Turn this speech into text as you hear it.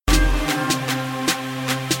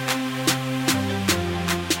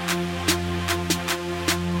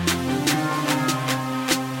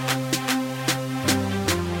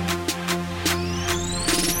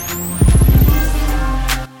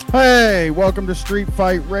welcome to Street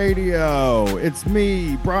Fight Radio. It's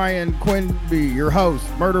me, Brian Quinby, your host,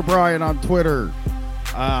 Murder Brian on Twitter.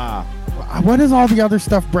 What is all the other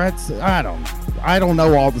stuff Brett says? I don't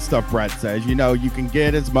know all the stuff Brett says. You know, you can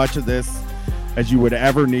get as much of this as you would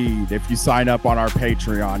ever need if you sign up on our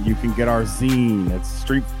Patreon. You can get our zine. It's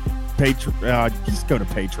just go to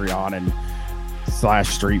Patreon and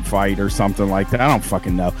 /Street Fight or something like that. I don't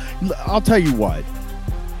fucking know. I'll tell you what.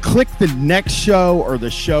 Click the next show or the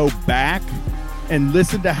show back and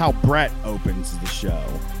listen to how Brett opens the show.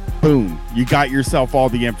 Boom. You got yourself all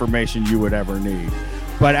the information you would ever need.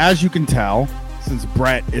 But as you can tell, since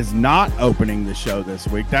Brett is not opening the show this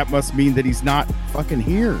week, that must mean that he's not fucking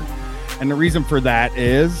here. And the reason for that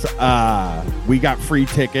is we got free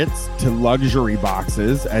tickets to luxury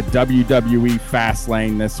boxes at WWE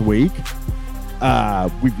Fastlane this week.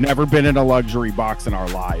 We've never been in a luxury box in our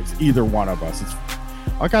lives, either one of us.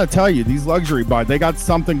 I gotta tell you, these luxury boxes, they got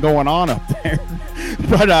something going on up there.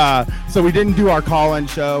 But so we didn't do our call-in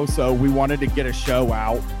show, so we wanted to get a show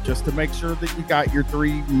out just to make sure that you got your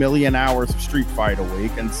 3 million hours of Street Fight a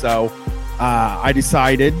week. And so I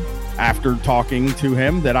decided, after talking to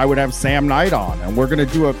him, that I would have Sam Knight on, and we're gonna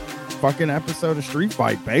do a fucking episode of Street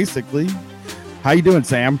Fight, basically. How you doing,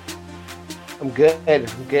 Sam? I'm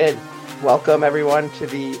good. Welcome everyone to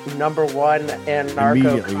the #1 Anarcho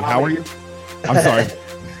Immediately. comedy. How are you? I'm sorry.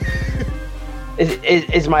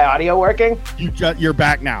 Is my audio working? You're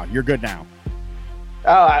back now. You're good now.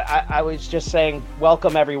 Oh, I was just saying,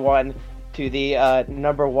 welcome everyone to the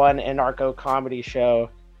 #1 Anarcho comedy show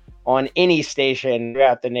on any station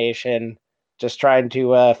throughout the nation. Just trying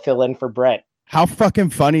to fill in for Brett. How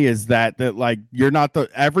fucking funny is that like you're not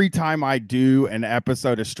every time I do an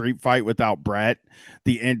episode of Street Fight without Brett,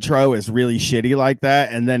 the intro is really shitty like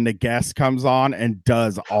that, and then the guest comes on and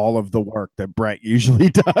does all of the work that Brett usually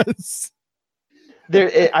does.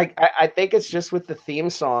 I think it's just with the theme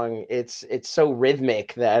song. It's so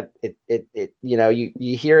rhythmic that it you know,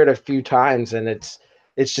 you hear it a few times and it's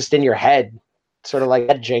just in your head, sort of like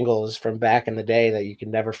that jingles from back in the day that you can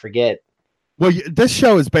never forget. Well, this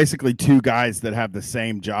show is basically two guys that have the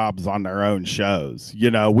same jobs on their own shows.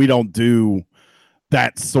 You know, we don't do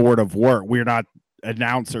that sort of work. We're not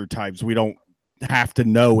announcer types. We don't have to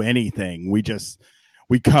know anything. We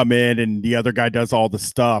come in and the other guy does all the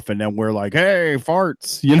stuff, and then we're like, hey,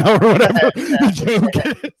 farts, you know, or whatever the joke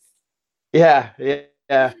is.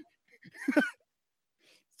 Yeah.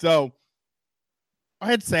 So I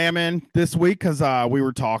had Sam in this week because we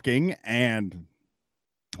were talking, and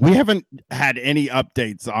we haven't had any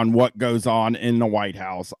updates on what goes on in the White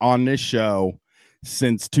House on this show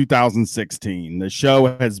since 2016. The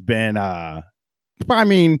show has been,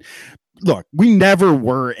 look, we never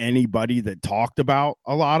were anybody that talked about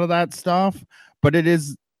a lot of that stuff, but it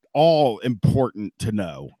is all important to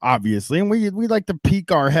know, obviously. And we like to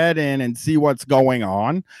peek our head in and see what's going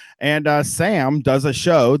on. And Sam does a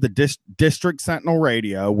show, the District Sentinel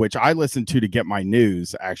Radio, which I listen to get my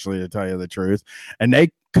news, actually, to tell you the truth. And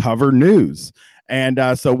they cover news. And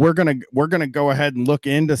so we're gonna go ahead and look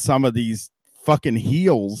into some of these fucking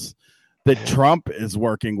heels that Trump is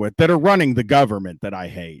working with that are running the government that I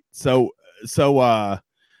hate. So I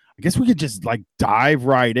guess we could just like dive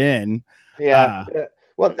right in. Yeah.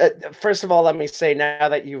 Well, first of all, let me say, now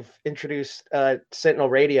that you've introduced Sentinel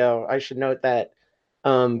Radio, I should note that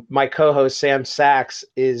my co-host Sam Sachs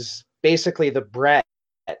is basically the Brett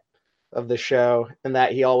of the show, and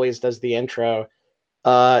that he always does the intro.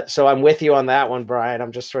 So I'm with you on that one, Brian.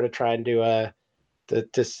 I'm just sort of trying to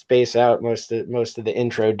space out most of the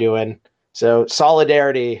intro doing. So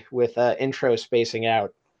solidarity with intro spacing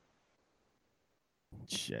out.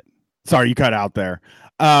 Shit. Sorry, you cut out there.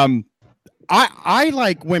 I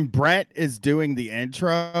like when Brett is doing the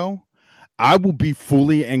intro, I will be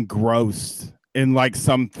fully engrossed in like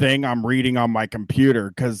something I'm reading on my computer,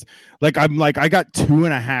 because like I got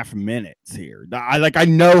 2.5 minutes here. I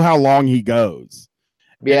know how long he goes.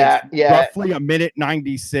 Yeah. Roughly a minute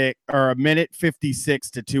 96 or a minute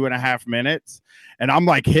 56 to 2.5 minutes. And I'm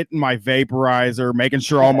like hitting my vaporizer, making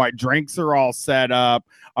sure all my drinks are all set up.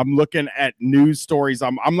 I'm looking at news stories.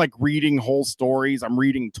 I'm like reading whole stories. I'm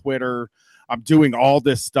reading Twitter. I'm doing all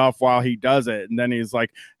this stuff while he does it. And then he's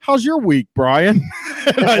like, how's your week, Brian?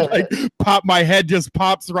 And I like my head just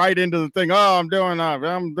pops right into the thing. Oh, I'm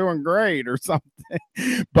doing great or something.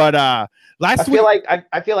 But I feel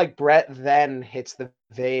like Brett then hits the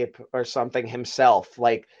vape or something himself.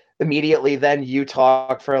 Like immediately then you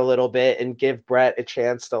talk for a little bit and give Brett a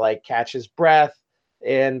chance to like catch his breath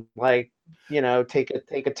and like, you know, take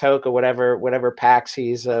a toke or whatever packs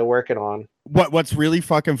he's working on. What's really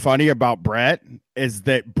fucking funny about Brett is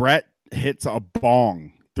that Brett hits a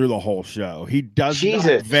bong through the whole show. He does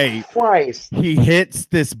Jesus not vape. Christ. He hits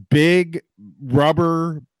this big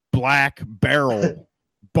rubber black barrel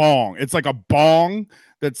bong. It's like a bong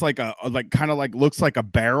that's like a kind of like looks like a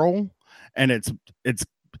barrel, and it's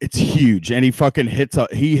huge. And he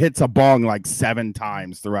hits a bong like 7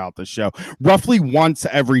 times throughout the show. Roughly once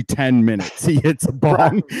every 10 minutes he hits a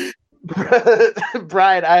bong.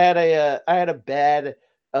 Brian, I had a bad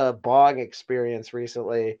bong experience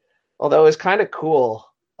recently, although it was kind of cool.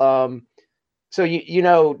 So you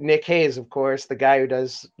know Nick Hayes, of course, the guy who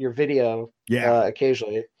does your video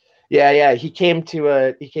occasionally. Yeah. He came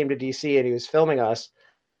to DC and he was filming us,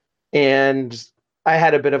 and I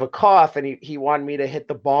had a bit of a cough, and he wanted me to hit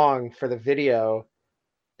the bong for the video,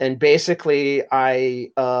 and basically I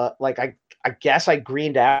guess I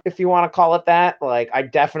greened out, if you want to call it that. Like I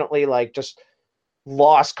definitely like just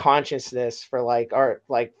lost consciousness for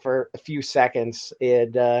for a few seconds,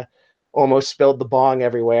 and almost spilled the bong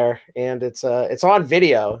everywhere. And it's on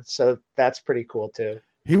video, so that's pretty cool too.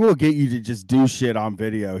 He will get you to just do shit on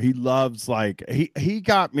video. He loves he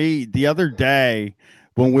got me the other day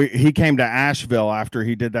when he came to Asheville after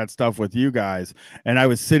he did that stuff with you guys, and I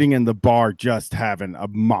was sitting in the bar just having a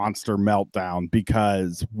monster meltdown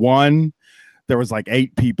because one, there was like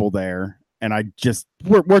 8 people there, and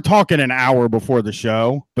we're talking an hour before the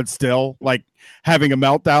show, but still like having a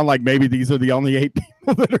meltdown, like maybe these are the only 8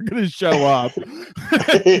 people that are going to show up.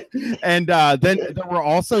 And then there were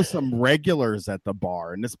also some regulars at the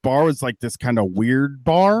bar, and this bar was like this kind of weird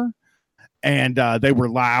bar, and they were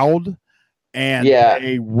loud. And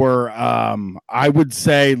they were, I would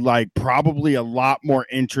say, like probably a lot more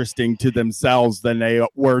interesting to themselves than they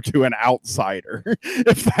were to an outsider,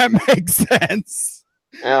 if that makes sense.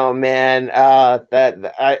 Oh man,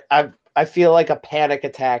 I feel like a panic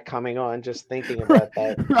attack coming on just thinking about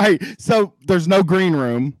that. Right. So there's no green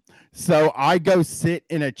room. So I go sit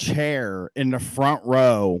in a chair in the front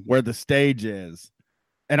row where the stage is.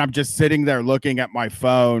 And I'm just sitting there looking at my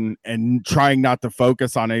phone and trying not to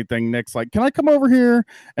focus on anything. Nick's like, can I come over here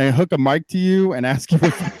and hook a mic to you and ask you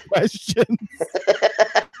a few questions?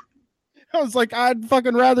 I was like, I'd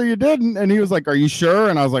fucking rather you didn't. And he was like, are you sure?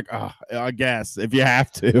 And I was like, oh, I guess if you have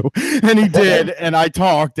to. And he did. And I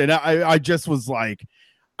talked, and I just was like,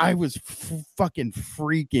 I was fucking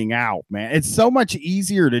freaking out, man. It's so much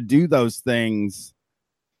easier to do those things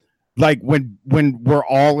like when we're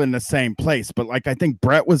all in the same place. But like, I think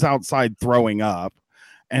Brett was outside throwing up,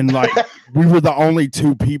 and like we were the only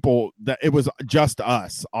 2 people that it was just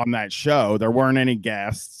us on that show. There weren't any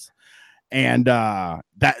guests. And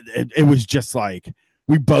it was just like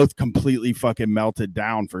we both completely fucking melted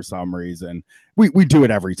down for some reason. We do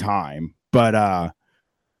it every time. But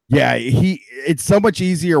yeah, it's so much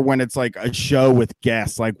easier when it's like a show with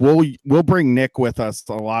guests. Like we'll bring Nick with us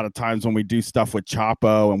a lot of times when we do stuff with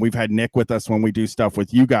Chapo, and we've had Nick with us when we do stuff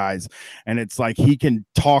with you guys, and it's like he can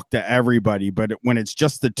talk to everybody. But when it's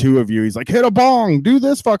just the 2 of you, he's like, hit a bong, do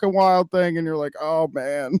this fucking wild thing, and you're like, oh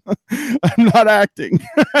man, I'm not acting.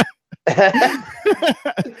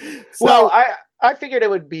 Well, I figured it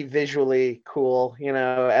would be visually cool,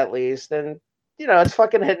 at least. And it's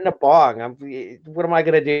fucking hitting a bong. What am I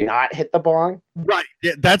gonna do? Not hit the bong? Right.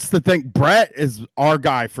 Yeah, that's the thing. Brett is our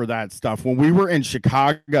guy for that stuff. When we were in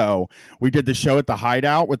Chicago, we did the show at the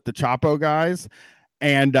Hideout with the Chapo guys,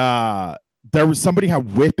 and there was somebody had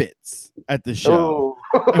whippets at the show.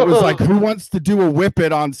 It was like, who wants to do a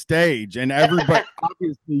whippet on stage? And everybody,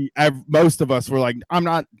 obviously, most of us were like, I'm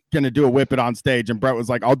not going to do a whippet on stage. And Brett was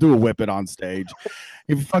like, I'll do a whippet on stage.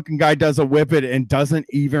 If a fucking guy does a whippet and doesn't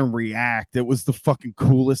even react, it was the fucking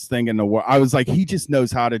coolest thing in the world. I was like, he just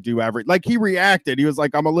knows how to do like he reacted. He was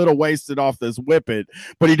like, I'm a little wasted off this whippet,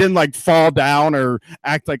 but he didn't like fall down or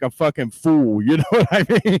act like a fucking fool. You know what I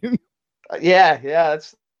mean? Yeah.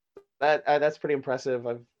 That's pretty impressive.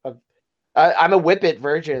 I'm a whippet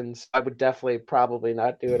virgin, so I would definitely probably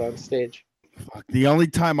not do it on stage. Fuck. The only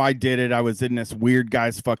time I did it, I was in this weird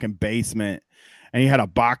guy's fucking basement, and he had a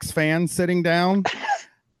box fan sitting down,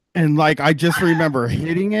 and like I just remember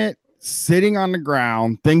hitting it, sitting on the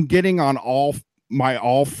ground, then getting on all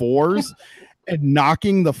fours and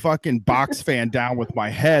knocking the fucking box fan down with my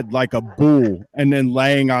head like a bull, and then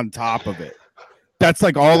laying on top of it. That's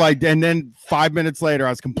like all I did. And then 5 minutes later,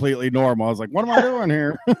 I was completely normal. I was like, what am I doing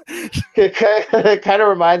here? It kind of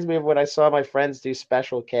reminds me of when I saw my friends do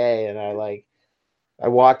Special K, and I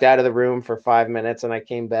walked out of the room for 5 minutes, and I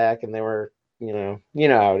came back, and they were, you know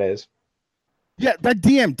how it is. Yeah, that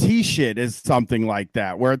DMT shit is something like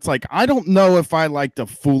that, where it's like, I don't know if I like to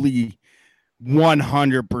fully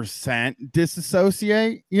 100%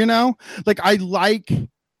 disassociate, Like, I like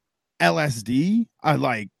LSD. I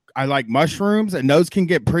like like mushrooms, and those can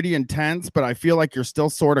get pretty intense, but I feel like you're still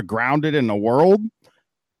sort of grounded in the world.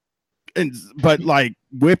 But like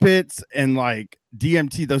whippets and like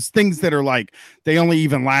DMT, those things that are like they only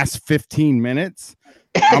even last 15 minutes.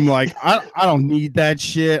 I'm like, I don't need that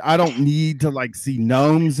shit. I don't need to like see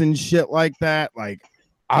gnomes and shit like that. Like,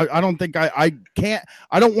 I don't think I can't.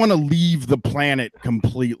 I don't want to leave the planet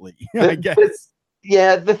completely. I guess.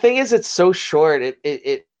 Yeah, the thing is, it's so short.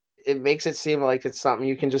 It makes it seem like it's something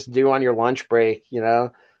you can just do on your lunch break, you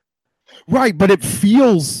know? Right, but it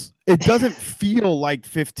doesn't feel like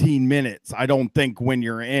 15 minutes, I don't think, when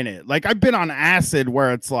you're in it. Like, I've been on acid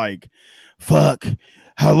where it's like, fuck,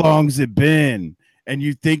 how long's it been? And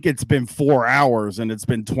you think it's been 4 hours and it's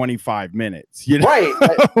been 25 minutes, you know?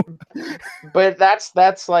 Right. But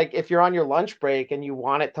that's like, if you're on your lunch break and you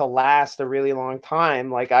want it to last a really long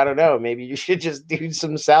time, like, I don't know, maybe you should just do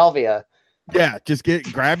some salvia. Yeah, just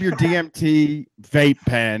grab your DMT vape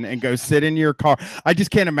pen and go sit in your car. I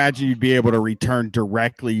just can't imagine you'd be able to return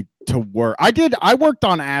directly to work. I worked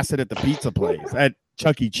on acid at the pizza place at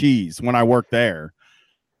Chuck E. Cheese when I worked there.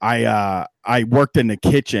 I worked in the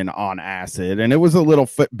kitchen on acid, and it was a little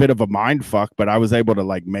bit of a mind fuck, but I was able to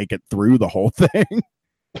like make it through the whole thing.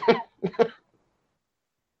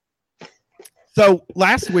 So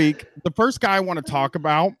last week, the first guy I want to talk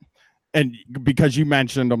about, and because you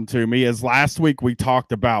mentioned them to me, is last week we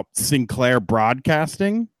talked about Sinclair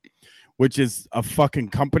Broadcasting, which is a fucking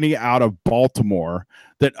company out of Baltimore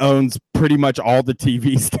that owns pretty much all the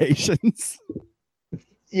TV stations.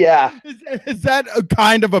 Yeah. Is that a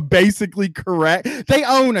kind of a basically correct? They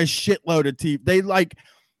own a shitload of TV. They like,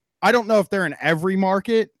 I don't know if they're in every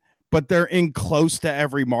market, but they're in close to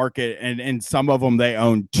every market. And some of them, they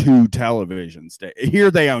own 2 television stations.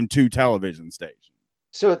 Here they own 2 television stations.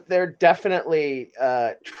 So they're definitely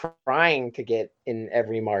trying to get in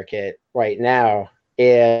every market right now.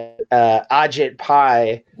 And Ajit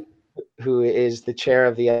Pai, who is the chair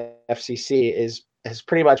of the FCC, has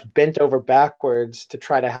pretty much bent over backwards to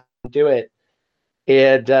try to do it.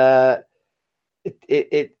 And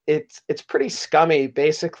it's pretty scummy.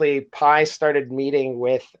 Basically, Pai started meeting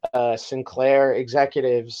with Sinclair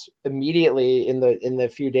executives immediately in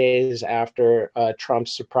the few days after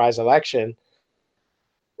Trump's surprise election.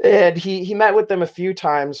 And he met with them a few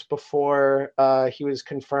times before he was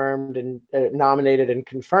confirmed and nominated and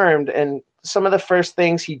confirmed. And some of the first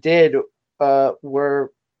things he did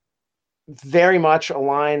were very much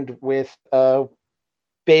aligned with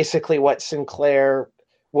basically what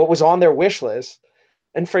was on their wish list.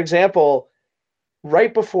 And for example,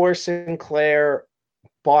 right before Sinclair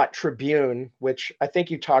bought Tribune, which I think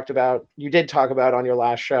you did talk about on your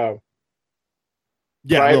last show.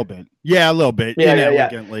 Yeah, right? A little bit. Yeah, a little bit.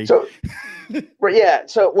 Yeah. So, yeah.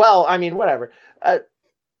 So, well, I mean, whatever.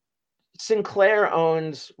 Sinclair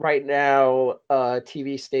owns right now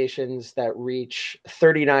TV stations that reach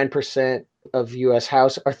 39% of U.S. or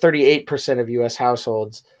 38% of U.S.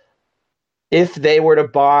 households. If they were to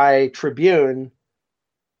buy Tribune,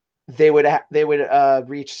 they would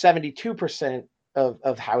reach 72%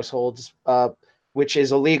 of households, which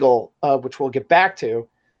is illegal, which we'll get back to.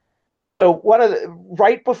 So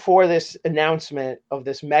right before this announcement of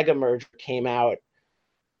this mega merger came out,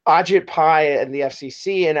 Ajit Pai and the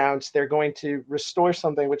FCC announced they're going to restore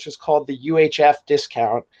something which is called the UHF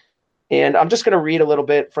discount. And I'm just going to read a little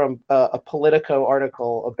bit from a Politico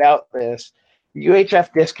article about this.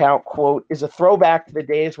 UHF discount, quote, is a throwback to the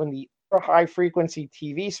days when the high frequency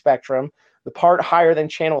TV spectrum, the part higher than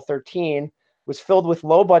channel 13, was filled with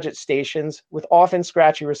low budget stations with often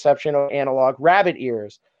scratchy reception of analog rabbit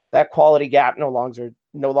ears. That quality gap no longer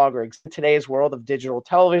exists in today's world of digital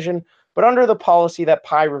television, but under the policy that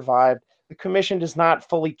Pai revived, the commission does not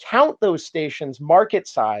fully count those stations' market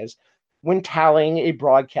size when tallying a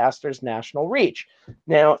broadcaster's national reach.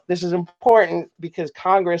 Now, this is important because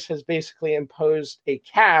Congress has basically imposed a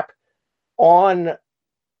cap on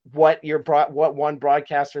what one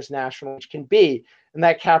broadcaster's national reach can be, and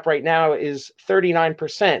that cap right now is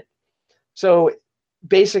 39%. So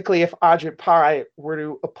basically, if Ajit Pai were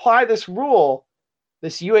to apply this rule,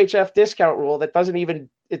 this UHF discount rule that doesn't even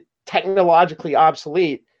technologically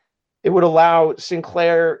obsolete, it would allow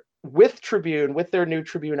Sinclair with Tribune, with their new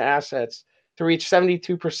Tribune assets, to reach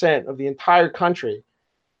 72% of the entire country.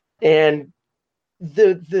 And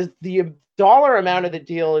the dollar amount of the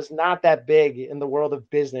deal is not that big in the world of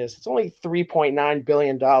business. It's only $3.9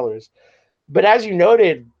 billion. But as you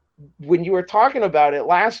noted, when you were talking about it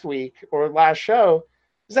last week or last show,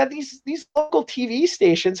 is that these local TV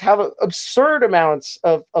stations have absurd amounts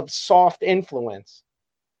of soft influence.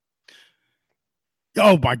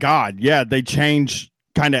 Oh my God. Yeah. They change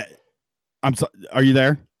kind of. Are you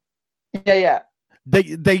there? Yeah, yeah.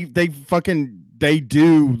 They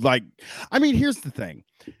do, like, I mean, here's the thing.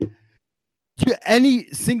 Any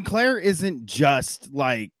Sinclair isn't just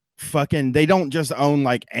like fucking, they don't just own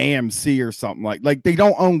like AMC or something, like they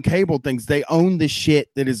don't own cable things. They own the shit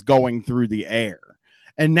that is going through the air.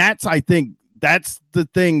 And that's, I think that's the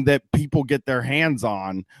thing that people get their hands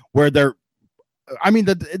on, where they're, I mean,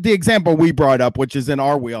 the example we brought up, which is in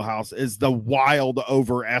our wheelhouse, is the wild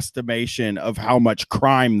overestimation of how much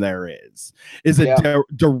crime there is a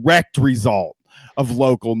direct result of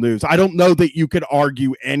local news. I don't know that you could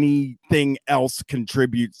argue anything else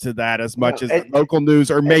contributes to that as much as local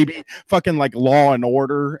news, or maybe fucking like Law and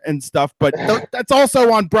Order and stuff, but that's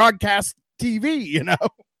also on broadcast TV, you know?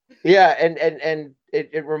 Yeah, and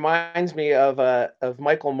it reminds me of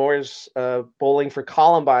Michael Moore's Bowling for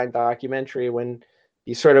Columbine documentary, when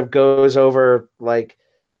he sort of goes over, like,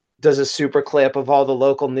 does a super clip of all the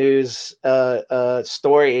local news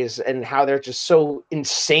stories and how they're just so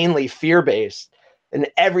insanely fear-based, and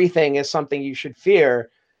everything is something you should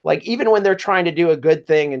fear. Like, even when they're trying to do a good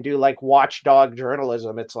thing and do like watchdog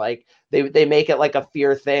journalism, it's like they make it like a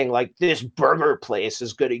fear thing, like this burger place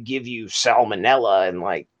is going to give you salmonella, and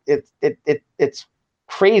like it's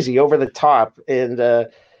crazy, over the top. And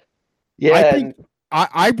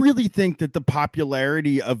I really think that the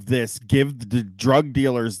popularity of this give the drug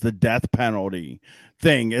dealers the death penalty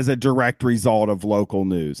thing is a direct result of local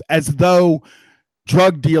news, as though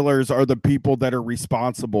drug dealers are the people that are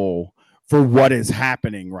responsible for what is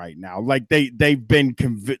happening right now. Like they've been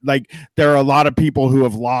like, there are a lot of people who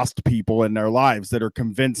have lost people in their lives that are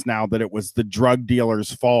convinced now that it was the drug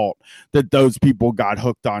dealer's fault that those people got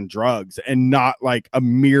hooked on drugs, and not like a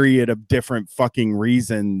myriad of different fucking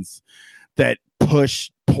reasons that push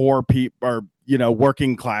poor people, or, you know,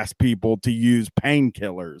 working class people to use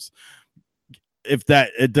painkillers. If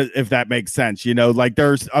that makes sense, you know, like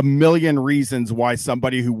there's a million reasons why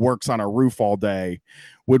somebody who works on a roof all day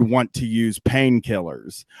would want to use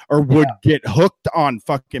painkillers, or would get hooked on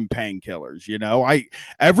fucking painkillers. You know,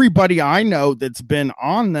 everybody I know that's been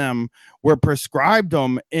on them were prescribed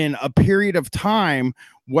them in a period of time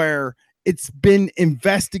where it's been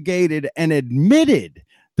investigated and admitted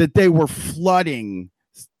that they were flooding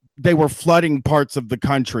parts of the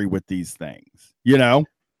country with these things, you know?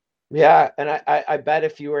 Yeah, and I bet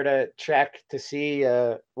if you were to check to see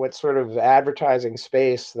what sort of advertising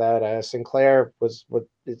space that Sinclair is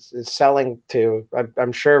selling to,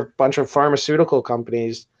 I'm sure a bunch of pharmaceutical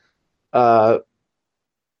companies fill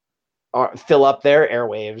up their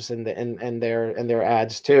airwaves and their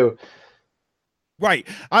ads too. Right.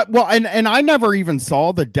 And I never even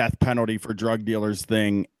saw the death penalty for drug dealers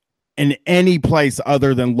thing in any place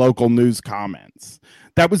other than local news comments.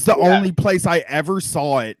 That was the only place I ever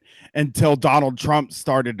saw it until Donald Trump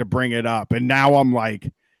started to bring it up. And now I'm like,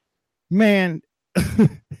 man,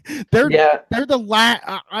 they're the last.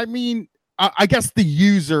 I mean, I guess the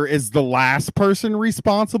user is the last person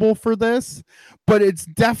responsible for this, but it's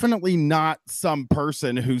definitely not some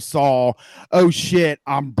person who saw, oh shit,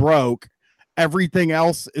 I'm broke, everything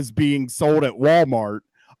else is being sold at Walmart,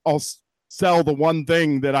 I'll sell the one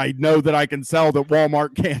thing that I know that I can sell that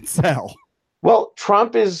Walmart can't sell. Well,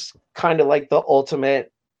 Trump is kind of like the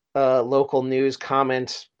ultimate local news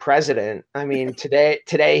comment president. I mean, today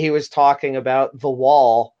he was talking about the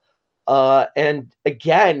wall. And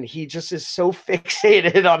again, he just is so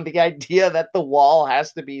fixated on the idea that the wall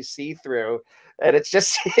has to be see-through. And it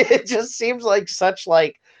just seems like such,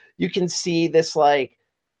 like, you can see this, like,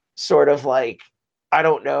 sort of like, I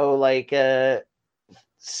don't know, like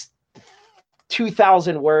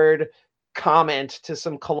 2,000 word comment to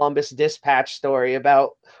some Columbus Dispatch story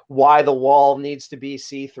about why the wall needs to be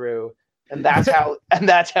see-through, and that's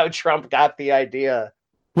how Trump got the idea.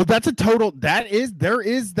 Well, there's a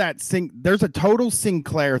total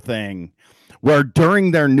Sinclair thing where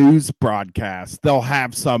during their news broadcast they'll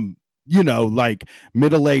have some, you know, like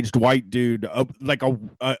middle-aged white dude, like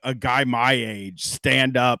a guy my age,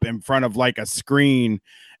 stand up in front of like a screen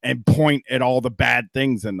and point at all the bad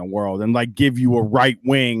things in the world and like give you a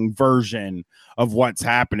right-wing version of what's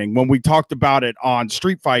happening. When we talked about it on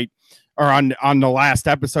Street Fight, or on the last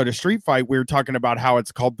episode of Street Fight, we were talking about how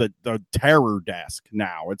it's called the terror desk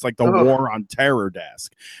now. It's like the war on terror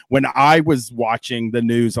desk. When I was watching the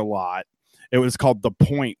news a lot, it was called The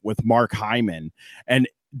Point with Mark Hyman. And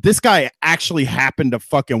this guy actually happened to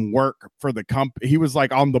fucking work for the company. He was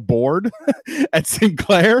like on the board at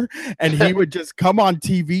Sinclair, and he would just come on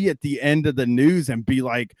TV at the end of the news and be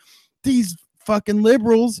like, these fucking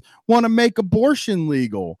liberals want to make abortion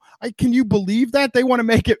legal. Can you believe that? They want to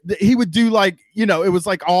make it. He would do like, you know, it was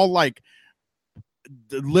like all like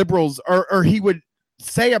the liberals, or he would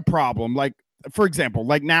say a problem, like, for example,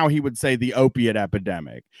 like now he would say the opiate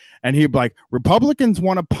epidemic, and he'd be like, Republicans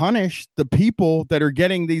want to punish the people that are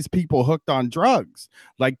getting these people hooked on drugs,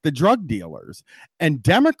 like the drug dealers, and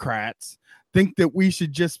Democrats think that we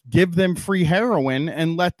should just give them free heroin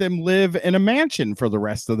and let them live in a mansion for the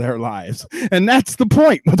rest of their lives. And that's the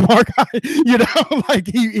point with Mark, you know, like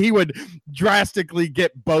he would drastically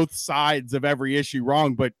get both sides of every issue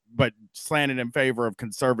wrong, but slanted in favor of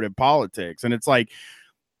conservative politics. And it's like,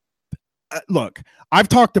 look, I've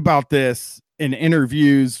talked about this in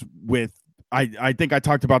interviews with, I think I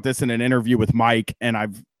talked about this in an interview with Mike,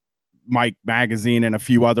 and Mike Magazine and a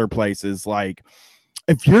few other places. Like,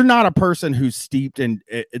 if you're not a person who's steeped in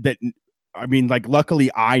that, I mean, like, luckily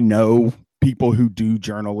I know people who do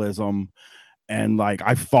journalism, and like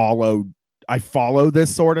I follow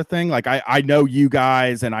this sort of thing. Like I know you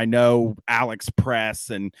guys, and I know Alex Press,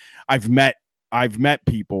 and I've met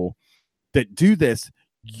people that do this.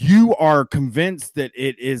 You are convinced that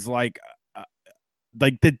it is like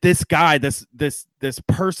that this guy, this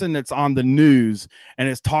person that's on the news and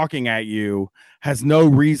is talking at you has no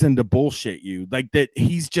reason to bullshit you. Like that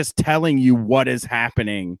he's just telling you what is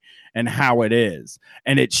happening and how it is,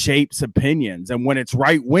 and it shapes opinions. And when it's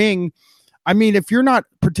right wing, I mean, if you're not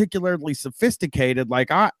particularly sophisticated, like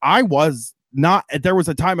I was not, there was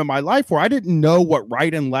a time in my life where I didn't know what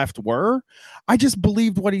right and left were. I just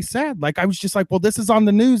believed what he said. Like, I was just like, well, this is on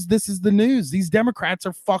the news. This is the news. These Democrats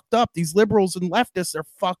are fucked up. These liberals and leftists are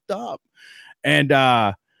fucked up. And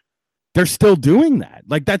they're still doing that.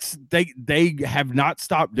 Like, that's, they have not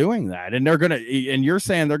stopped doing that. And they're going to, and you're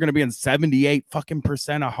saying they're going to be in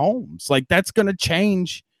 78% of homes. Like, that's going to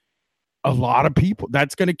change a lot of people.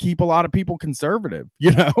 That's going to keep a lot of people conservative,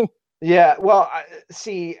 you know? Yeah, well,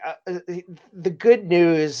 see, the good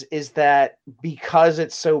news is that because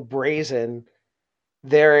it's so brazen,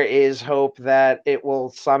 there is hope that it will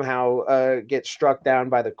somehow get struck down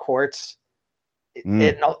by the courts.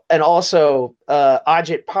 And also,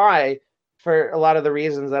 Ajit Pai, for a lot of the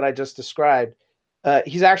reasons that I just described,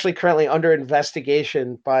 he's actually currently under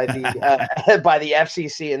investigation by the by the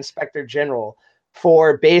FCC Inspector General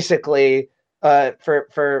for basically.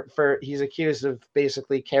 For he's accused of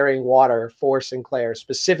basically carrying water for Sinclair,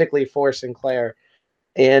 specifically for Sinclair.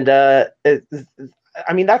 And I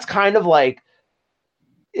mean, that's kind of like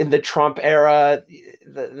in the Trump era,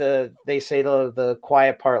 they say the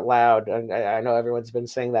quiet part loud. And I know everyone's been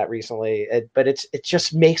saying that recently, but it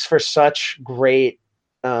just makes for such great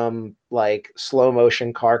like slow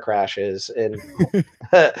motion car crashes, and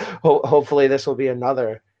hopefully this will be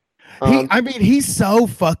another. I mean, he's so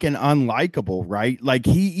fucking unlikable, right? Like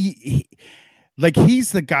he like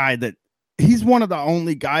he's the guy that he's one of the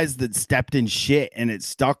only guys that stepped in shit and it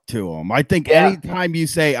stuck to him. I think anytime you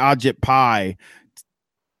say Ajit Pai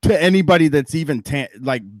to anybody that's even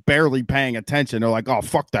like barely paying attention, they're like, "Oh,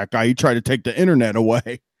 fuck that guy! He tried to take the internet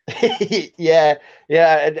away." yeah.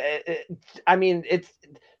 I mean, it's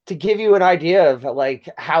to give you an idea of like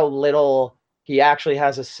how little he actually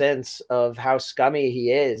has a sense of how scummy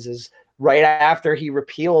he is right after he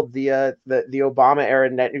repealed the Obama era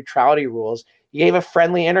net neutrality rules. He gave a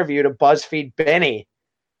friendly interview to BuzzFeed Benny.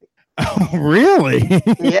 Oh, really?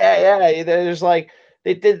 yeah. There's like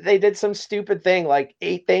they did some stupid thing, like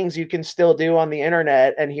 8 things you can still do on the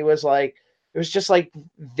internet, and he was like, it was just like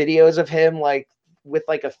videos of him like with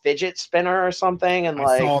like a fidget spinner or something, and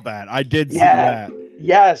I saw that. I did see that.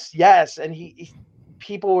 Yes, and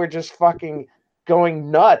people were just fucking going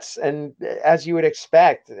nuts, and as you would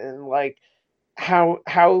expect. And like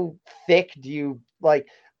how thick do you like,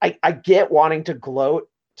 I get wanting to gloat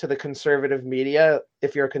to the conservative media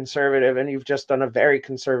if you're a conservative and you've just done a very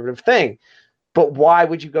conservative thing, but why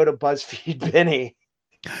would you go to BuzzFeed Benny?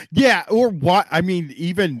 Yeah, or what? I mean,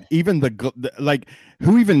 even the like,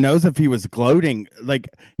 who even knows if he was gloating? Like,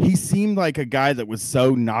 he seemed like a guy that was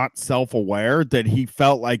so not self-aware that he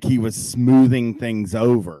felt like he was smoothing things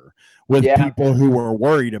over with people who were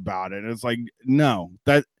worried about it. It's like, no,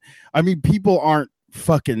 I mean, people aren't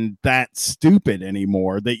fucking that stupid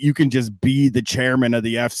anymore that you can just be the chairman of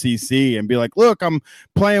the FCC and be like, look, I'm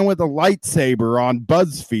playing with a lightsaber on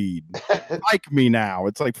BuzzFeed. Like me now.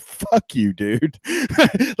 It's like, fuck you, dude.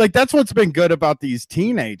 Like, that's what's been good about these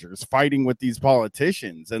teenagers fighting with these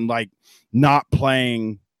politicians and like not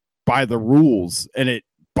playing by the rules, and it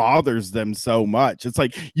bothers them so much. It's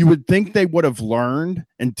like, you would think they would have learned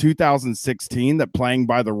in 2016 that playing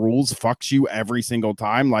by the rules fucks you every single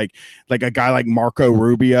time. Like a guy like Marco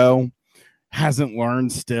Rubio hasn't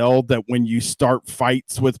learned still that when you start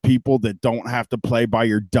fights with people that don't have to play by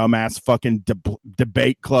your dumbass fucking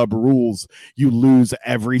debate club rules, you lose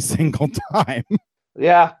every single time.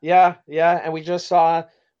 Yeah. And we just saw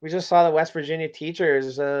the West Virginia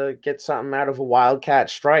teachers get something out of a wildcat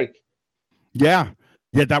strike. Yeah.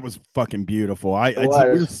 Yeah, that was fucking beautiful. It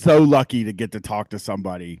We're was. so lucky to get to talk to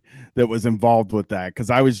somebody that was involved with that, because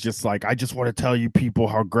I was just like, I just want to tell you people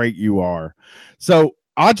how great you are. So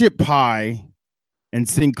Ajit Pai and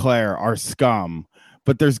Sinclair are scum,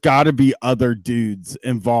 but there's got to be other dudes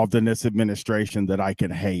involved in this administration that I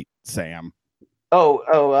can hate, Sam.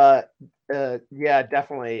 Yeah,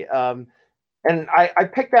 definitely. And I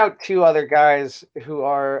picked out two other guys who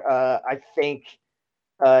are, I think,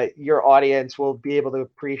 your audience will be able to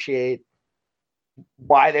appreciate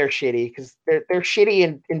why they're shitty, because they're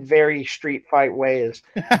shitty in very street fight ways.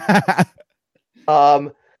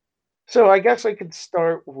 Um, so I guess I could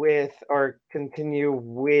start with or continue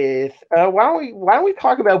with why don't we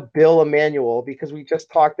talk about Bill Emanuel, because we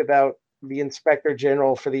just talked about the Inspector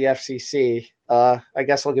General for the FCC. I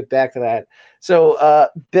guess I'll get back to that. So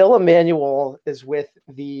Bill Emanuel is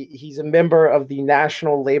he's a member of the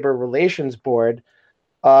National Labor Relations Board,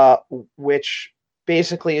 uh, which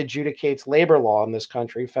basically adjudicates labor law in this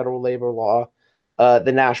country, federal labor law,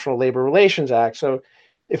 the National Labor Relations Act. So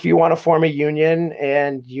if you want to form a union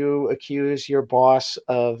and you accuse your boss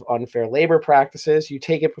of unfair labor practices, you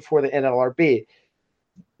take it before the NLRB.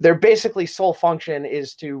 Their basically sole function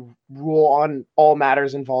is to rule on all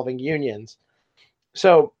matters involving unions.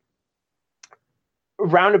 So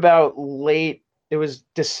roundabout late, it was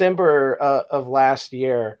December of last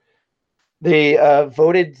year, they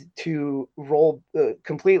voted to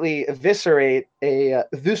completely eviscerate they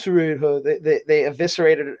eviscerated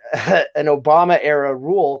an Obama era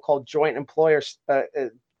rule called joint employer.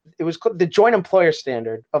 It was called the joint employer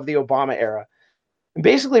standard of the Obama era. And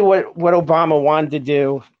basically, what Obama wanted to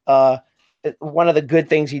do, one of the good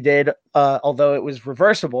things he did, although it was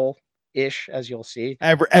reversible ish, as you'll see.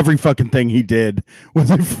 Every fucking thing he did was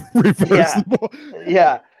reversible.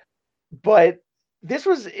 Yeah. But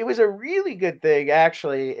it was a really good thing,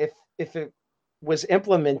 actually, if it was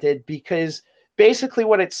implemented, because basically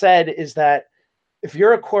what it said is that if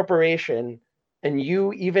you're a corporation and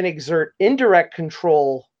you even exert indirect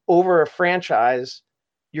control over a franchise,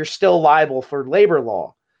 you're still liable for labor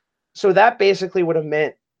law. So that basically would have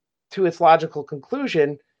meant, to its logical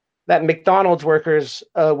conclusion, that McDonald's workers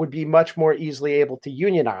would be much more easily able to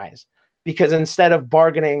unionize, because instead of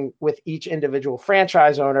bargaining with each individual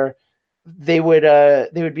franchise owner, they would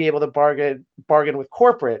be able to bargain with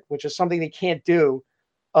corporate, which is something they can't do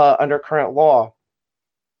under current law.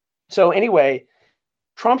 So anyway,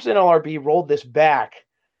 Trump's NLRB rolled this back,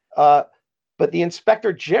 but the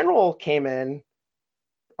Inspector General came in.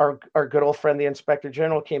 Our good old friend, the Inspector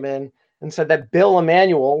General, came in and said that Bill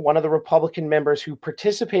Emanuel, one of the Republican members who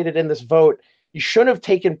participated in this vote, he shouldn't have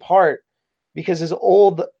taken part, because his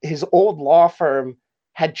old law firm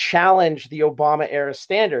had challenged the Obama era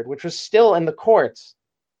standard, which was still in the courts.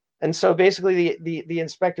 And so basically the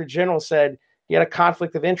Inspector General said he had a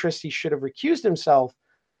conflict of interest. He should have recused himself.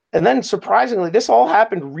 And then surprisingly, this all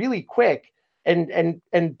happened really quick. And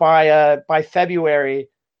by February,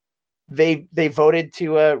 they voted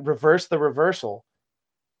to reverse the reversal.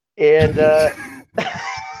 And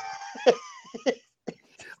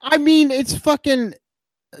I mean, it's fucking,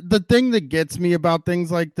 the thing that gets me about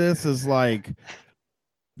things like this is like,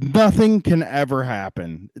 nothing can ever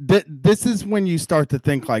happen. This is when you start to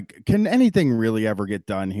think, like, can anything really ever get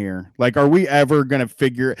done here? Like, are we ever going to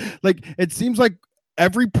figure, like, it seems like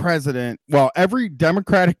every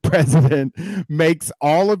Democratic president makes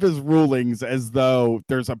all of his rulings as though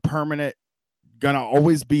there's a permanent, gonna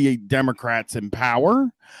always be Democrats in power,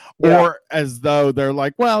 or as though they're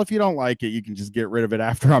like, well, if you don't like it, you can just get rid of it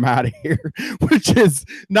after I'm out of here, which is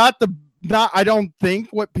not I don't think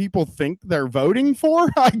what people think they're voting for.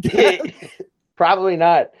 I guess. Probably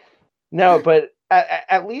not. No, but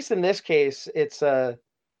at least in this case,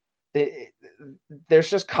 there's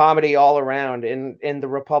just comedy all around in the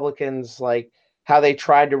Republicans, like how they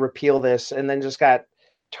tried to repeal this and then just got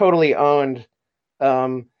totally owned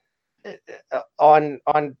on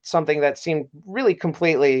something that seemed really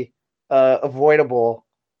completely avoidable.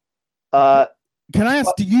 Can I ask,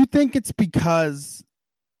 do you think it's because,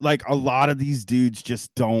 like, a lot of these dudes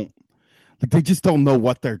just don't, like, they just don't know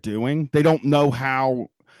what they're doing? They don't know how,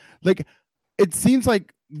 like, it seems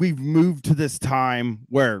like we've moved to this time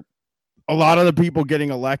where a lot of the people getting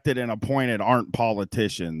elected and appointed aren't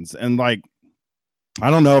politicians. And, like, I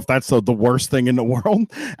don't know if that's the worst thing in the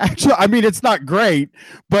world. Actually, I mean, it's not great,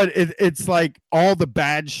 but it's like all the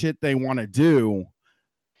bad shit they want to do,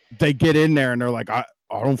 they get in there and they're like, I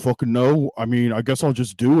don't fucking know. I mean, I guess I'll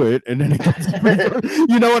just do it. And then it gets,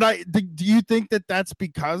 you know what? Do you think that that's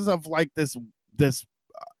because of, like, this this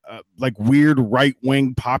like weird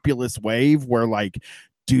right-wing populist wave where like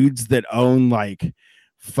dudes that own like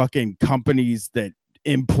fucking companies that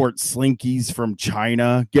import slinkies from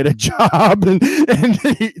China get a job and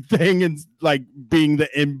the thing and like being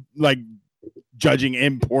like judging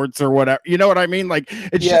imports or whatever, you know what I mean? Like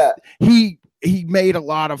it's just he made a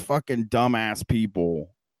lot of fucking dumbass people.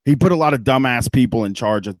 He put a lot of dumbass people in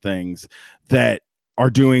charge of things that are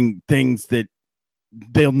doing things that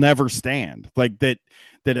they'll never stand. Like that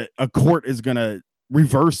a court is gonna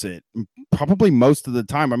reverse it probably most of the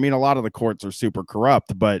time. I mean, a lot of the courts are super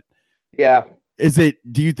corrupt, but yeah.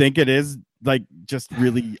 Do you think it is like just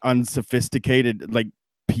really unsophisticated like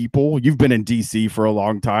people? You've been in DC for a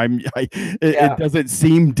long time. It doesn't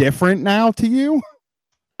seem different now to you?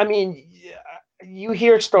 I mean, you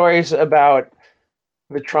hear stories about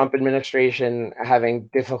the Trump administration having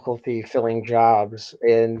difficulty filling jobs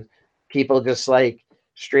and people just like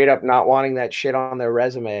straight up not wanting that shit on their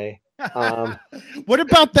resume. What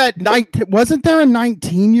about that wasn't there a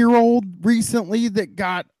 19-year-old recently that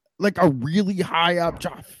got like a really high up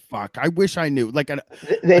job? Fuck, I wish I knew. Like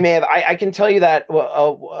they may have. I can tell you that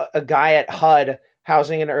a guy at HUD,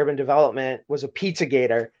 Housing and Urban Development, was a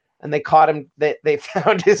Pizzagator, and they caught him. They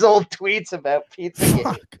found his old tweets about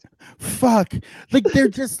Pizzagate. Fuck. Like they're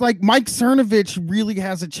just like Mike Cernovich really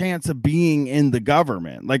has a chance of being in the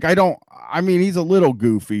government. Like I mean, he's a little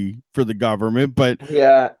goofy for the government, but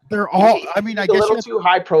yeah, they're all. I mean, I guess a little too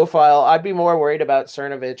high profile. I'd be more worried about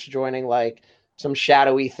Cernovich joining like some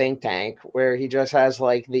shadowy think tank where he just has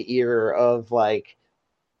like the ear of like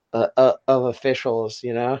of officials,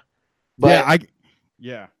 you know. But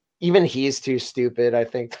even he's too stupid, I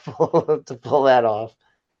think, to pull that off.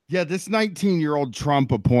 Yeah, this 19-year-old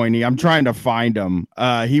Trump appointee, I'm trying to find him.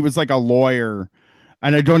 He was like a lawyer,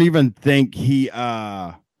 and I don't even think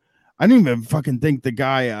I don't even fucking think the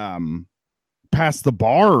guy passed the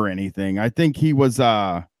bar or anything. I think he was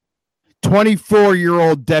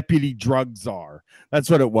 24-year-old deputy drug czar. That's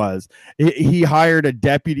what it was. He hired a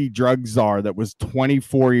deputy drug czar that was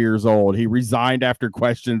 24 years old. He resigned after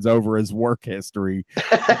questions over his work history,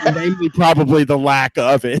 mainly probably the lack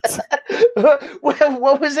of it.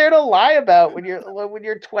 What was there to lie about when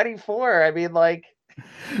you're 24? I mean, like,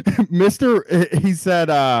 he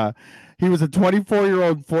said he was a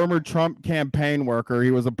 24-year-old former Trump campaign worker.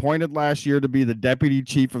 He was appointed last year to be the deputy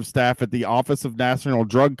chief of staff at the Office of National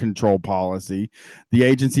Drug Control Policy, the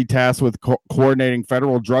agency tasked with coordinating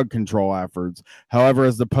federal drug control efforts. However,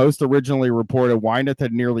 as the Post originally reported, Wynath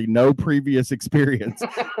had nearly no previous experience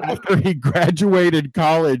after he graduated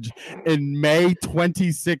college in May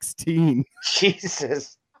 2016.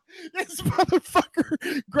 Jesus. This motherfucker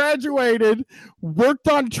graduated, worked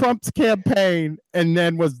on Trump's campaign, and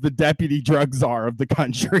then was the deputy drug czar of the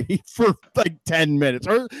country for like 10 minutes.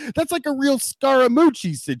 Or that's like a real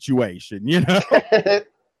Scaramucci situation, you know?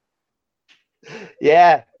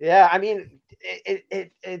 Yeah. I mean,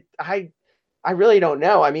 I really don't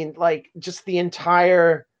know. I mean, like, just the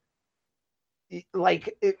entire,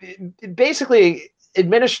 like, basically,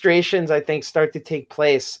 administrations, I think, start to take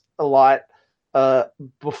place a lot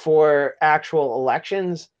before actual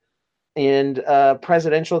elections, and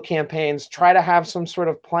presidential campaigns try to have some sort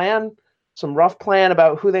of plan, some rough plan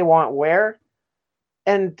about who they want where.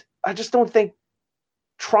 And I just don't think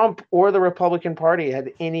Trump or the Republican Party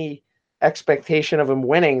had any expectation of him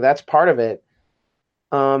winning. That's part of it.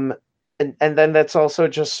 And then that's also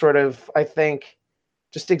just sort of, I think,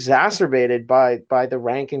 just exacerbated by the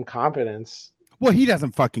rank incompetence. Well, he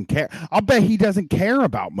doesn't fucking care. I'll bet he doesn't care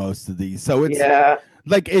about most of these. So it's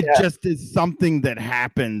like it just is something that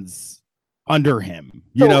happens under him,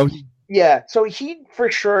 you know? Yeah. So he, for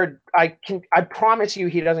sure, I promise you,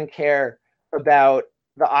 he doesn't care about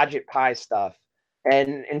the Ajit Pai stuff.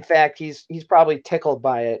 And in fact, he's probably tickled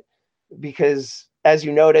by it because, as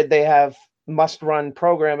you noted, they have must-run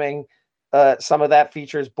programming. Some of that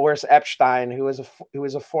features Boris Epshteyn, who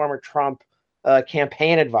is a former Trump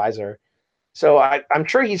campaign advisor. So I'm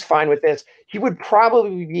sure he's fine with this. He would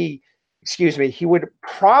probably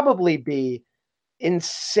be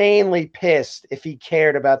insanely pissed if he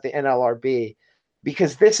cared about the NLRB,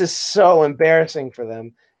 because this is so embarrassing for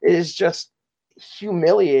them. It is just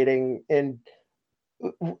humiliating. And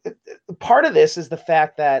part of this is the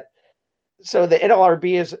fact that, so the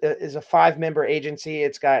NLRB is a 5-member agency.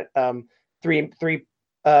 It's got three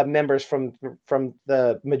members from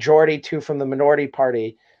the majority, 2 from the minority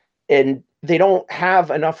party. And they don't have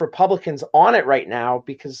enough Republicans on it right now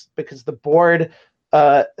because the board,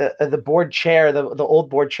 the board chair, the old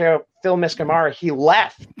board chair, Phil Miskamara, he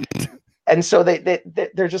left, and so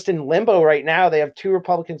they're just in limbo right now. They have 2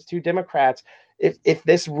 Republicans, 2 Democrats. if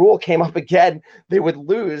this rule came up again, they would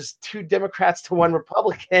lose 2 Democrats to 1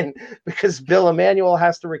 Republican because Bill Emanuel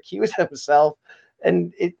has to recuse himself.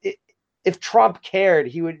 And if Trump cared,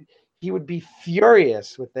 he would be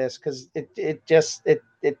furious with this because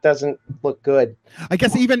it doesn't look good. I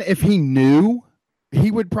guess even if he knew, he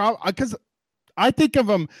would probably, because I think of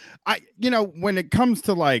him, when it comes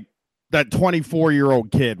to like that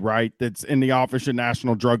 24-year-old kid, right, that's in the Office of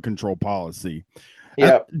National Drug Control Policy.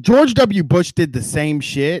 Yeah, George W. Bush did the same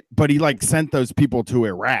shit, but he like sent those people to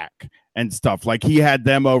Iraq and stuff. Like he had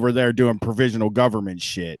them over there doing provisional government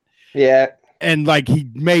shit. Yeah. And like he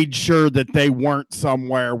made sure that they weren't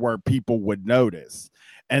somewhere where people would notice.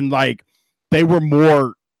 And like they were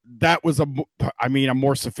more, that was a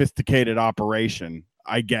more sophisticated operation,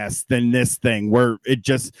 I guess, than this thing where it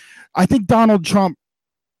just, I think Donald Trump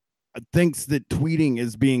thinks that tweeting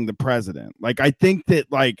is being the president. Like, I think that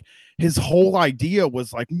like his whole idea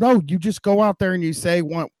was like, no, you just go out there and you say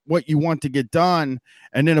what you want to get done.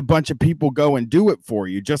 And then a bunch of people go and do it for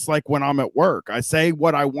you. Just like when I'm at work, I say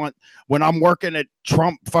what I want when I'm working at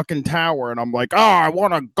Trump fucking Tower and I'm like, oh, I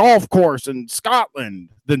want a golf course in Scotland.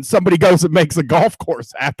 Then somebody goes and makes a golf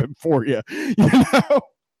course happen for you. You know?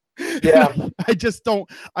 Yeah. I just don't,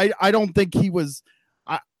 I don't think he was,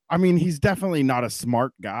 I mean, he's definitely not a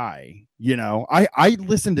smart guy. You know, I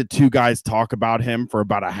listened to 2 guys talk about him for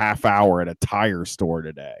about a half hour at a tire store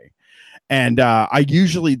today. And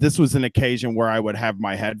this was an occasion where I would have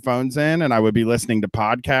my headphones in and I would be listening to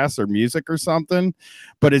podcasts or music or something.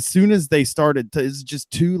 But as soon as they started to, it's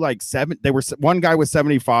just 2 like 7, one guy was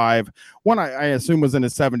 75. One, I assume was in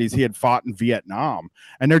his 70s. He had fought in Vietnam.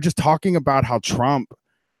 And they're just talking about how Trump,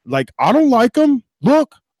 like, I don't like him.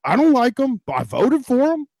 Look, I don't like him, but I voted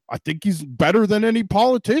for him. I think he's better than any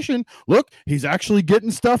politician. Look, he's actually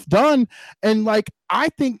getting stuff done. And like, I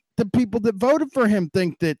think the people that voted for him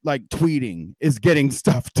think that like tweeting is getting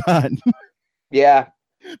stuff done. Yeah.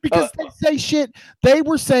 Because they say shit. They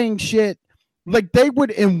were saying shit. Like they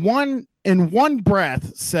would in one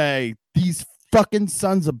breath say, these fucking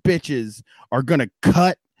sons of bitches are going to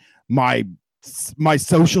cut my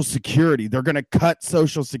Social Security. They're going to cut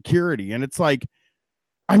Social Security. And it's like,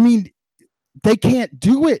 I mean, they can't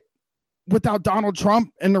do it without Donald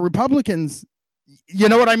Trump and the Republicans. You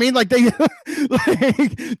know what I mean? Like they,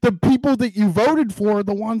 like the people that you voted for are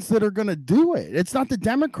the ones that are going to do it. It's not the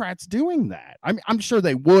Democrats doing that. I mean, I'm sure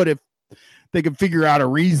they would if they could figure out a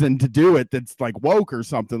reason to do it that's like woke or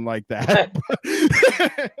something like that.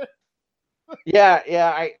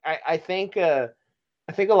 Yeah. I think a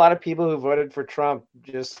lot of people who voted for Trump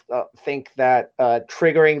just think that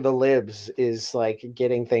triggering the libs is like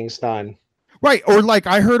getting things done. Right. Or like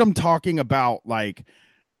I heard him talking about like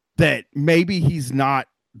that maybe he's not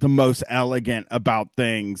the most elegant about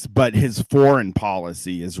things, but his foreign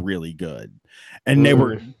policy is really good. And they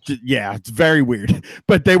were, yeah, it's very weird.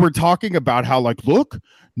 But they were talking about how like, look,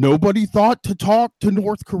 nobody thought to talk to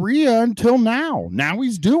North Korea until now. Now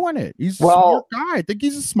he's doing it. He's a smart guy. I think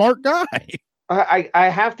he's a smart guy. I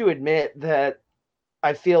have to admit that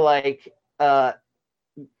I feel like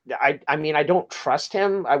I mean, I don't trust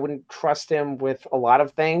him. I wouldn't trust him with a lot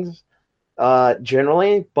of things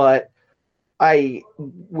generally, but I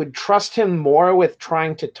would trust him more with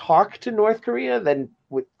trying to talk to North Korea than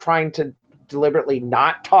with trying to deliberately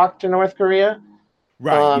not talk to North Korea.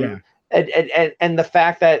 Right. Yeah. And the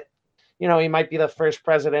fact that, you know, he might be the first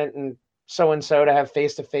president and so to have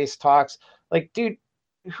face-to-face talks. Like, dude,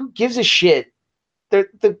 who gives a shit?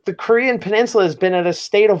 The Korean Peninsula has been in a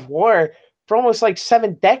state of war for almost like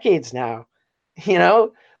 7 decades now, you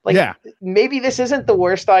know, like maybe this isn't the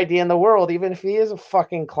worst idea in the world, even if he is a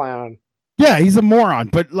fucking clown. Yeah, he's a moron,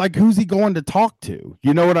 but like, who's he going to talk to?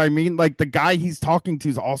 You know what I mean? Like the guy he's talking to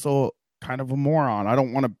is also kind of a moron. I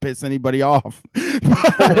don't want to piss anybody off.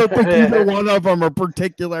 I don't think either one of them are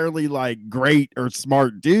particularly like great or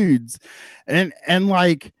smart dudes. And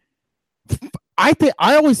like, I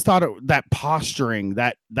always thought that posturing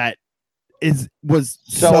that was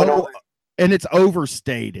so and it's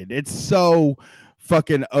overstated. It's so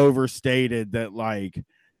fucking overstated that like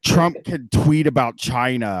Trump could tweet about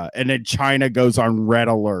China and then China goes on red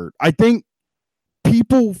alert. I think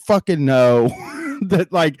people fucking know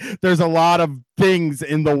that like there's a lot of things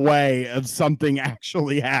in the way of something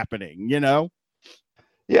actually happening, you know?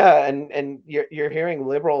 Yeah, and you're hearing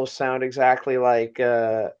liberals sound exactly like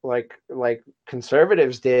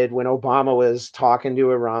conservatives did when Obama was talking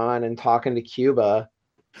to Iran and talking to Cuba.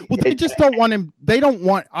 Well, they just don't want him. They don't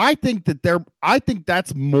want. I think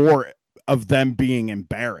that's more of them being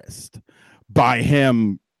embarrassed by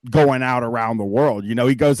him going out around the world. You know,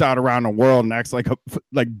 he goes out around the world and acts like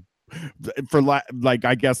like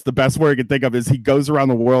I guess the best word I can think of is he goes around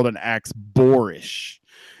the world and acts boorish.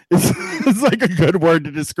 It's like a good word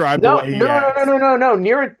to describe the way he acts. No.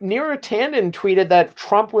 Neera Tanden tweeted that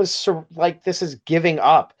Trump was like, this is giving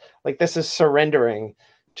up, like this is surrendering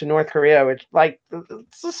to North Korea, which like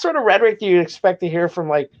it's the sort of rhetoric you expect to hear from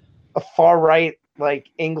like a far right like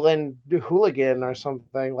England hooligan or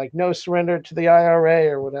something, like no surrender to the IRA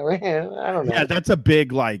or whatever. I don't know. Yeah, that's a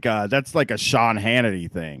big like that's like a Sean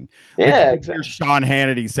Hannity thing. Yeah, like, exactly. Sean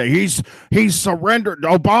Hannity say he's surrendered.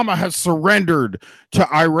 Obama has surrendered to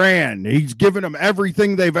Iran. He's given them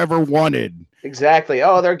everything they've ever wanted. Exactly.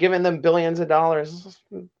 Oh, they're giving them billions of dollars.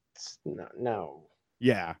 No.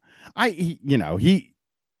 Yeah, he's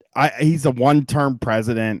a one-term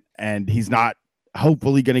president, and he's not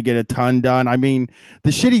hopefully going to get a ton done. I mean, the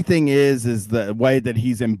shitty thing is the way that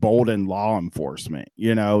he's emboldened law enforcement.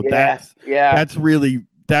 That's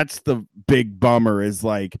the big bummer. Is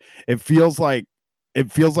like it feels like the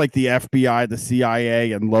FBI, the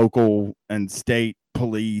CIA, and local and state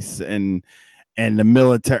police and the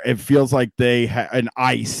military. It feels like they and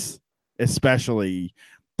ICE, especially,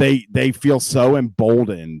 they feel so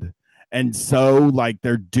emboldened and so like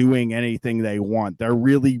they're doing anything they want. They're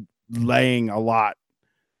really laying a lot.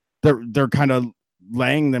 They're kind of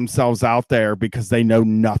laying themselves out there because they know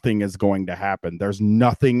nothing is going to happen. There's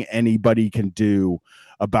nothing anybody can do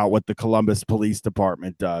about what the Columbus Police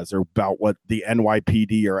Department does or about what the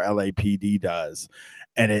NYPD or LAPD does,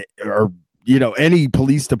 and any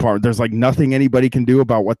police department. There's like nothing anybody can do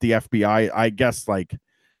about what the FBI. I guess like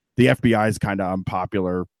the FBI is kind of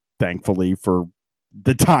unpopular, thankfully, for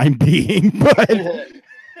the time being, but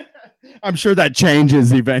I'm sure that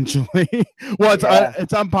changes eventually. Well,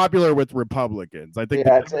 it's unpopular with Republicans. I think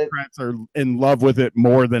the Democrats are in love with it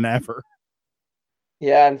more than ever.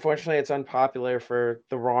 Yeah, unfortunately, it's unpopular for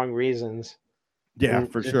the wrong reasons. Yeah,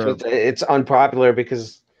 for sure. It's unpopular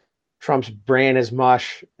because Trump's brain is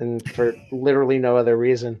mush, and for literally no other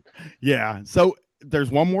reason. Yeah. So there's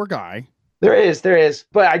one more guy. There is.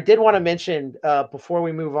 But I did want to mention before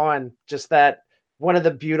we move on, just that one of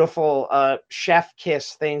the beautiful chef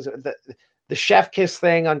kiss things, the chef kiss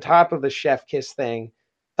thing on top of the chef kiss thing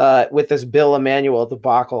with this Bill Emanuel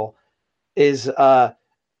debacle is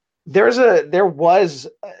there was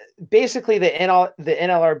basically the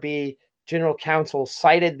NLRB general counsel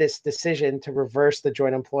cited this decision to reverse the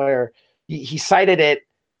joint employer. He cited it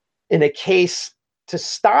in a case to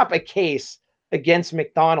stop a case against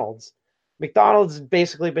McDonald's. McDonald's has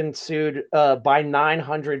basically been sued by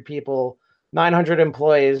 900 people, 900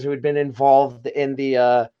 employees who had been involved in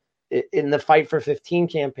the Fight for 15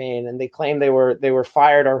 campaign, and they claim they were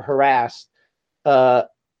fired or harassed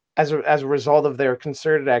as a result of their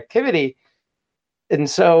concerted activity. And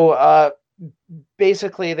so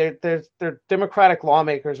basically, their Democratic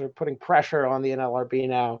lawmakers are putting pressure on the NLRB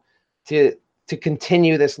now to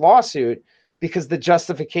continue this lawsuit because the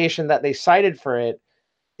justification that they cited for it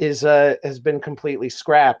has been completely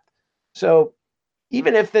scrapped. So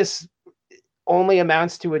even if this only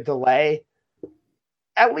amounts to a delay,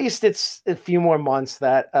 at least it's a few more months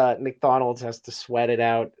that McDonald's has to sweat it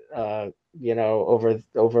out, over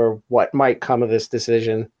what might come of this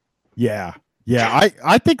decision. Yeah.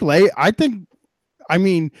 I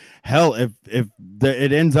mean, hell, if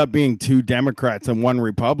it ends up being 2 Democrats and 1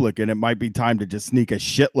 Republican, it might be time to just sneak a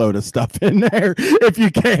shitload of stuff in there if you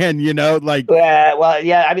can, like. Yeah.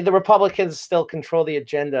 I mean, the Republicans still control the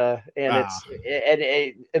agenda, and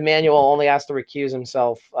Emanuel only has to recuse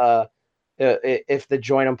himself if the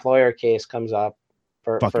joint employer case comes up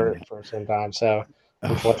for some time. So,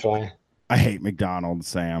 unfortunately, I hate McDonald's,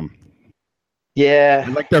 Sam. Yeah,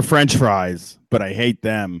 I like their French fries, but I hate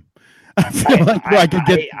them. I feel like I could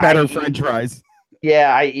get better French fries.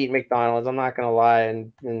 Yeah, I eat McDonald's. I'm not gonna lie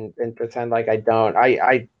and pretend like I don't.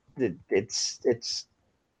 It's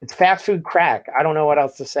fast food crack. I don't know what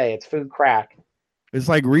else to say. It's food crack. It's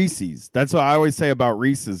like Reese's. That's what I always say about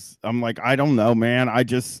Reese's. I'm like, I don't know, man.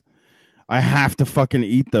 I have to fucking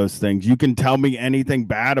eat those things. You can tell me anything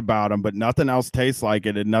bad about them, but nothing else tastes like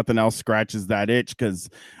it, and nothing else scratches that itch because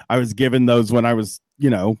I was given those when I was,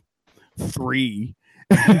 3.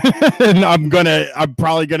 And I'm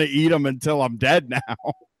probably gonna eat them until I'm dead now.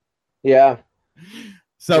 Yeah.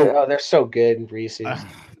 So they're so good, Reese's.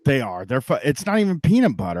 They are. It's not even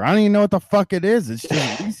peanut butter. I don't even know what the fuck it is. It's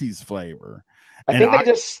just Reese's flavor. I think they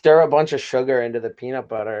just stir a bunch of sugar into the peanut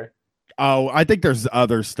butter. Oh, I think there's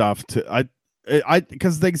other stuff too.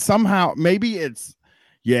 Because they somehow maybe it's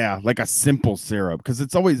like a simple syrup because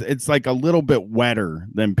it's like a little bit wetter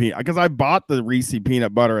than peanut. Because I bought the Reese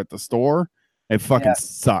peanut butter at the store. It fucking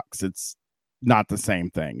sucks. It's not the same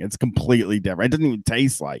thing. It's completely different. It doesn't even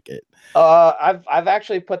taste like it. I've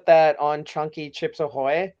actually put that on chunky Chips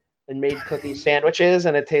Ahoy and made cookie sandwiches,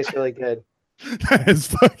 and it tastes really good. That is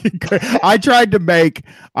fucking great.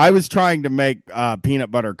 I was trying to make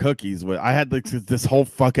peanut butter cookies with. I had this whole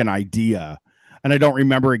fucking idea, and I don't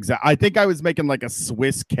remember exactly. I think I was making like a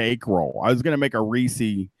Swiss cake roll. I was gonna make a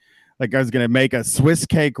Reese, like I was gonna make a Swiss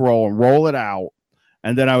cake roll and roll it out,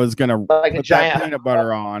 and then I was gonna like put that peanut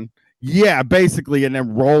butter on. Yeah, basically, and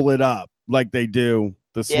then roll it up like they do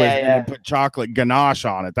the Swiss, and then put chocolate ganache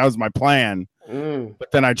on it. That was my plan.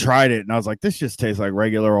 But then I tried it and I was like, this just tastes like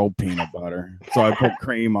regular old peanut butter. So I put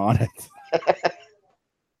cream on it.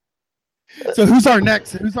 So who's our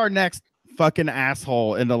next fucking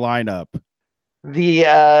asshole in the lineup?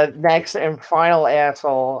 The next and final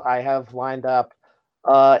asshole I have lined up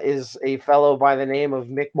is a fellow by the name of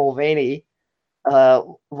Mick Mulvaney.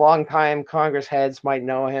 Longtime Congress heads might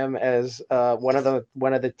know him as one of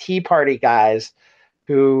the Tea Party guys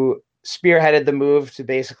who spearheaded the move to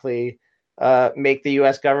basically make the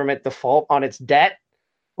U.S. government default on its debt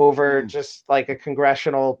over just like a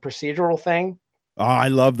congressional procedural thing. Oh, I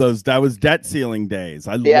love those. That was debt ceiling days.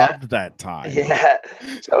 I loved that time. Yeah.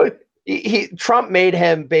 So Trump made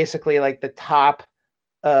him basically like the top,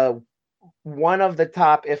 one of the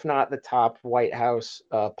top, if not the top, White House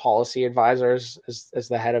policy advisors as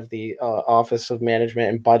the head of the Office of Management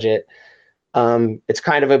and Budget. It's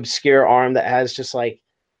kind of obscure arm that has just like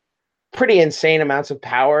pretty insane amounts of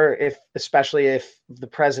power, especially if the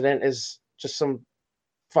president is just some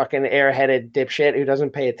fucking airheaded dipshit who doesn't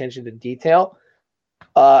pay attention to detail.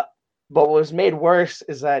 But what was made worse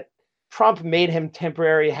is that Trump made him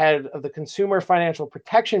temporary head of the Consumer Financial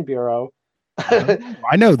Protection Bureau.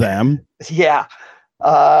 I know them. Yeah.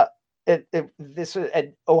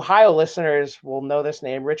 Ohio listeners will know this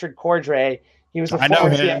name, Richard Cordray. He was the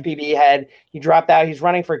former CFPB head. He dropped out. He's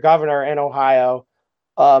running for governor in Ohio.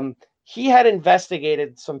 He had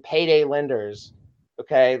investigated some payday lenders.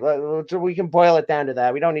 Okay, we can boil it down to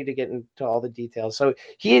that. We don't need to get into all the details. So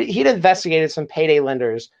he'd investigated some payday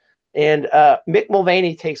lenders, and Mick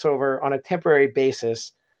Mulvaney takes over on a temporary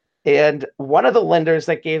basis. And one of the lenders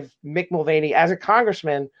that gave Mick Mulvaney, as a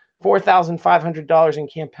congressman, $4,500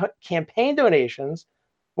 in campaign donations,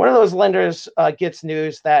 one of those lenders gets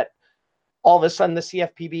news that all of a sudden the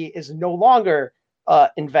CFPB is no longer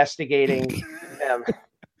investigating them.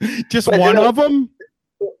 Just one of them?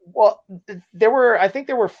 Well, I think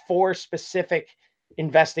there were 4 specific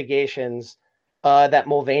investigations that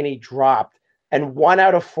Mulvaney dropped, and 1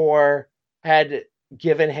 out of 4 had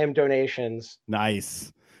given him donations.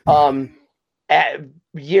 Nice.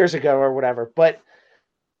 Years ago or whatever. But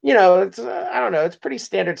you know, it's I don't know, it's pretty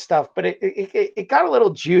standard stuff. But it got a little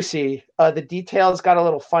juicy. The details got a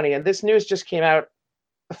little funny, and this news just came out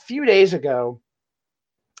a few days ago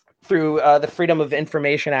through the Freedom of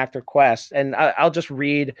Information Act request. And I'll just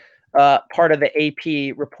read part of the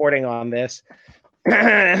AP reporting on this.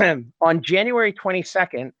 On January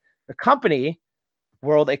 22nd, the company,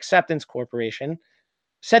 World Acceptance Corporation,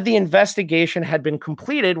 said the investigation had been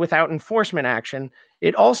completed without enforcement action.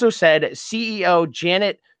 It also said CEO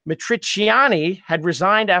Janet Matricciani had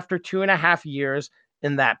resigned after 2.5 years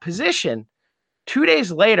in that position. 2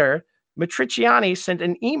 days later, Matricciani sent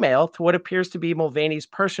an email to what appears to be Mulvaney's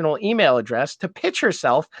personal email address to pitch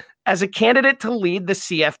herself as a candidate to lead the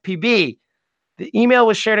CFPB. The email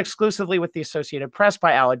was shared exclusively with the Associated Press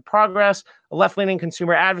by Allied Progress, a left-leaning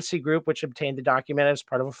consumer advocacy group which obtained the document as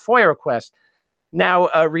part of a FOIA request. Now,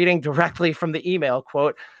 reading directly from the email,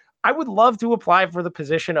 quote, "I would love to apply for the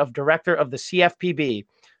position of director of the CFPB.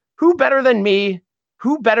 Who better than me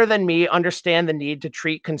understand the need to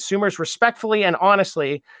treat consumers respectfully and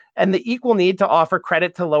honestly, and the equal need to offer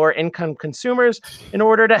credit to lower income consumers in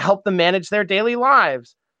order to help them manage their daily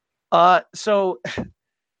lives." So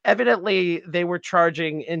evidently they were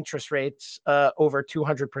charging interest rates over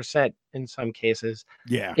 200% in some cases.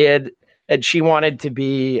 Yeah. And she wanted to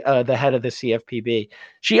be the head of the CFPB.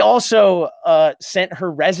 She also sent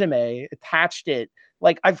her resume, attached it.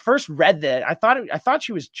 Like, I first read that, I thought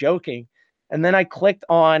she was joking, and then I clicked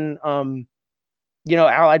on,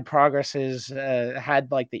 Allied Progress's had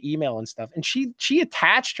like the email and stuff, and she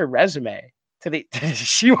attached her resume to the.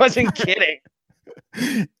 She wasn't kidding.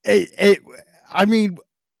 I mean,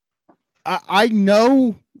 I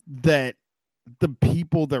know that the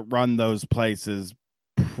people that run those places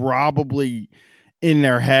probably in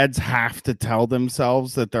their heads have to tell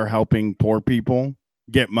themselves that they're helping poor people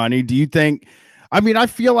get money. Do you think? I mean, I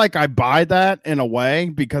feel like I buy that in a way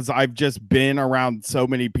because I've just been around so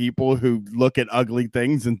many people who look at ugly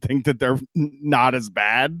things and think that they're not as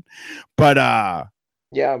bad. But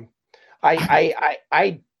yeah,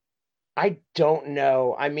 I don't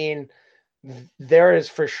know. I mean, there is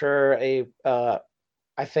for sure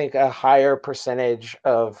I think a higher percentage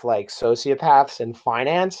of like sociopaths in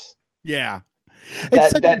finance. Yeah. It's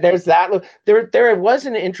That such a, that there's that there was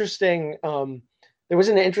an interesting there was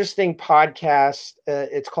an interesting podcast.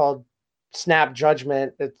 It's called Snap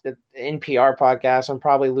Judgment. It's an NPR podcast. I'm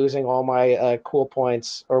probably losing all my cool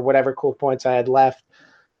points or whatever cool points I had left.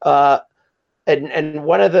 Uh, and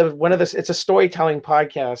one of the it's a storytelling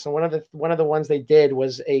podcast, and one of the ones they did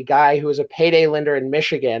was a guy who was a payday lender in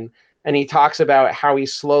Michigan, and he talks about how he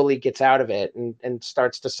slowly gets out of it and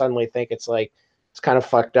starts to suddenly think it's like it's kind of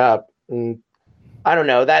fucked up. And I don't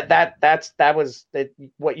know, that was that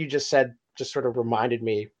what you just said just sort of reminded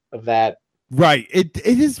me of that. right. It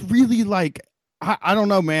is really like, I don't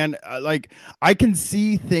know, man. Like I can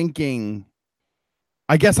see thinking,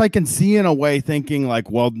 I guess I can see in a way thinking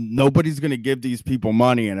like, well, nobody's going to give these people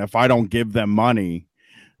money. And if I don't give them money,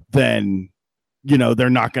 then, they're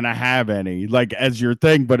not going to have any, like, as your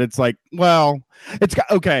thing. But it's like, well,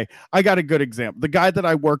 okay. I got a good example. The guy that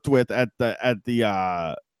I worked with at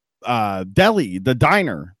the deli, the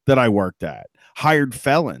diner that I worked at, hired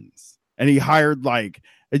felons, and he hired like,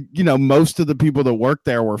 most of the people that worked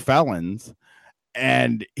there were felons,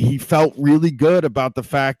 and he felt really good about the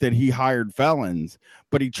fact that he hired felons,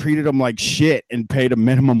 but he treated them like shit and paid a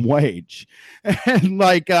minimum wage. And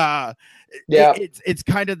like Yeah. it's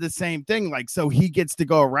kind of the same thing. Like, so he gets to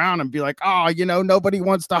go around and be like, oh, nobody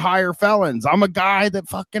wants to hire felons. I'm a guy that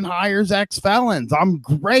fucking hires ex-felons. I'm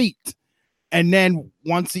great. And then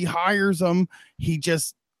once he hires them, he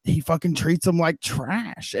fucking treats them like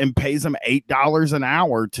trash and pays them $8 an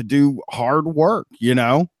hour to do hard work,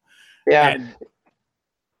 Yeah. And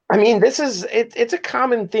I mean, it's a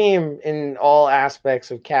common theme in all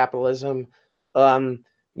aspects of capitalism.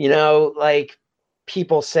 Like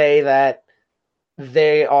people say that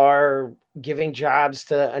they are giving jobs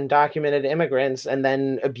to undocumented immigrants and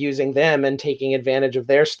then abusing them and taking advantage of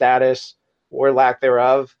their status or lack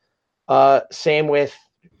thereof. Same with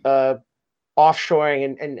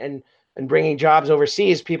offshoring and bringing jobs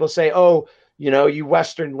overseas. People say, oh, you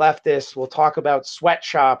Western leftists will talk about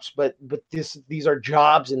sweatshops, but these are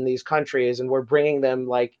jobs in these countries, and we're bringing them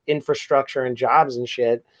like infrastructure and jobs and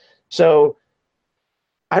shit. So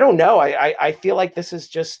I don't know. I feel like this is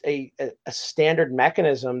just a standard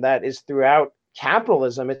mechanism that is throughout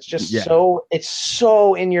capitalism. It's just it's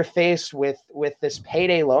so in your face with this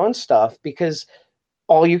payday loan stuff, because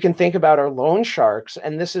all you can think about are loan sharks,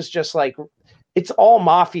 and this is just like, it's all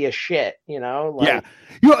mafia shit, like,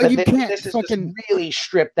 you can't this is fucking just really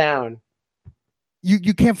stripped down.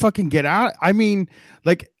 You can't fucking get out. I mean,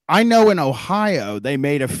 like, I know in Ohio they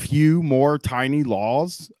made a few more tiny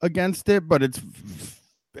laws against it, but it's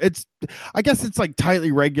I guess it's like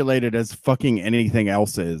tightly regulated as fucking anything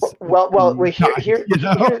else is. Well, here's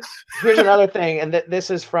another thing, and this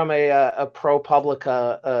is from a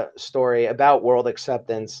ProPublica story about world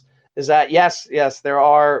acceptance. Is that yes, there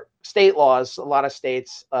are state laws. A lot of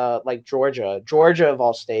states, like Georgia of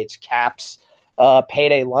all states, caps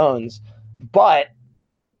payday loans, but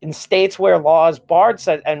in states where laws barred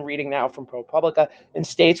such, and reading now from ProPublica, in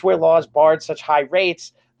states where laws barred such high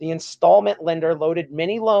rates, the installment lender loaded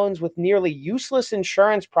many loans with nearly useless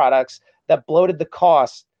insurance products that bloated the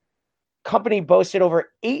cost. Company boasted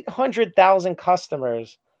over 800,000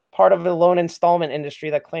 customers, part of the loan installment industry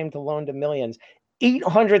that claimed to loan to millions.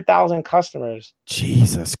 800,000 customers.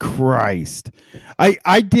 Jesus Christ.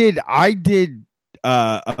 I did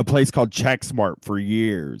a place called CheckSmart for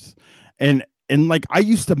years. And like, I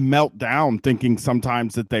used to melt down thinking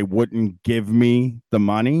sometimes that they wouldn't give me the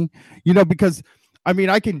money, because I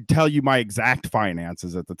mean, I can tell you my exact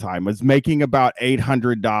finances at the time. I was making about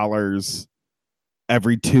 $800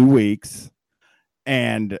 every 2 weeks.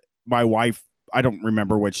 And my wife, I don't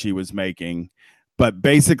remember what she was making, but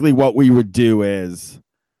basically what we would do is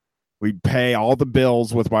we'd pay all the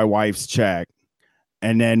bills with my wife's check.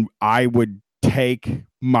 And then I would take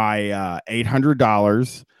my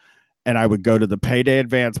 $800 and I would go to the payday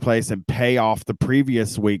advance place and pay off the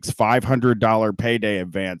previous week's $500 payday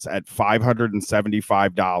advance at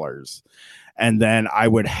 $575. And then I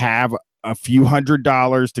would have a few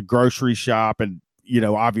 $100s to grocery shop. And,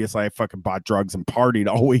 obviously I fucking bought drugs and partied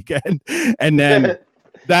all weekend. And then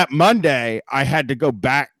that Monday I had to go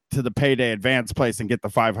back to the payday advance place and get the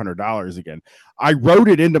 $500 again. I wrote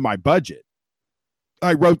it into my budget.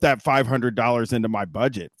 I wrote that $500 into my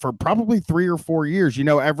budget for probably 3 or 4 years.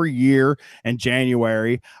 Every year in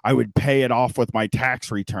January, I would pay it off with my tax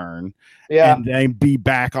return, and then be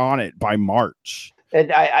back on it by March.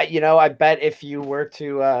 And I bet if you were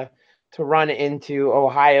to to run into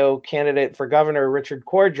Ohio candidate for governor Richard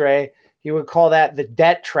Cordray, he would call that the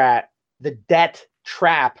debt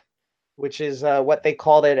trap, which is what they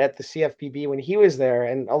called it at the CFPB when he was there.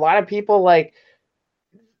 And a lot of people, like,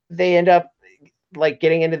 they end up like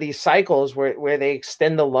getting into these cycles where they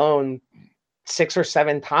extend the loan 6 or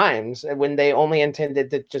 7 times when they only intended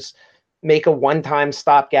to just make a one-time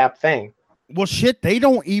stopgap thing. Well, shit, they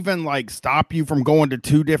don't even like stop you from going to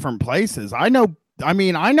 2 different places. I know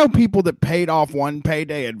people that paid off one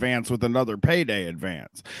payday advance with another payday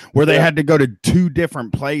advance where they had to go to 2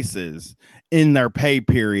 different places in their pay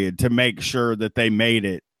period to make sure that they made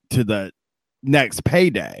it to the next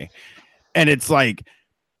payday. And it's like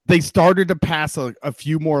they started to pass a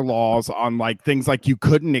few more laws on like things like you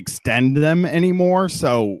couldn't extend them anymore.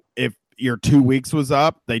 So if your 2 weeks was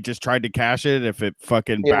up, they just tried to cash it. If it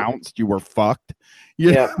fucking bounced, you were fucked.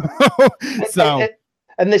 So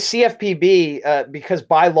and the CFPB, because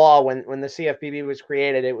by law, when the CFPB was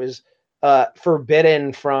created, it was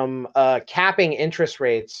forbidden from capping interest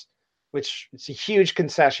rates, which is a huge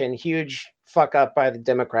concession, huge fuck up by the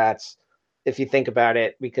Democrats, if you think about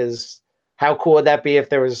it, because how cool would that be if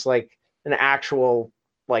there was like an actual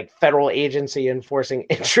like federal agency enforcing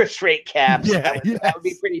interest rate caps? That would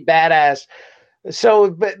be pretty badass. So,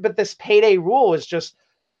 but this payday rule is just,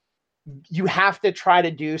 you have to try to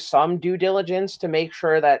do some due diligence to make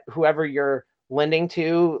sure that whoever you're lending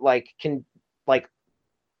to like can like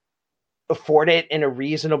afford it in a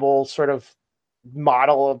reasonable sort of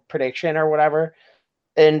model of prediction or whatever.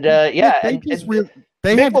 And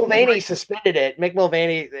Mick Mulvaney suspended it. Mick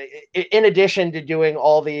Mulvaney, in addition to doing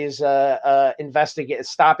all these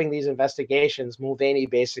stopping these investigations, Mulvaney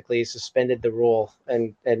basically suspended the rule,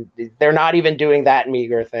 and they're not even doing that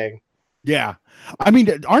meager thing. Yeah, I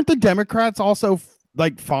mean, aren't the Democrats also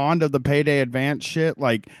like fond of the payday advance shit?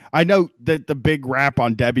 Like, I know that the big rap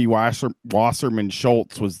on Debbie Wasserman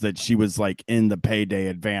Schultz was that she was like in the payday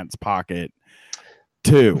advance pocket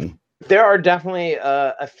too. There are definitely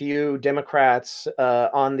a few Democrats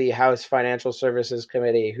on the House Financial Services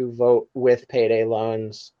Committee who vote with payday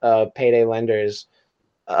loans, payday lenders.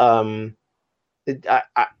 I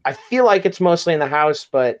feel like it's mostly in the House,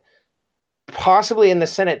 but possibly in the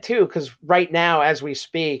Senate too, because right now, as we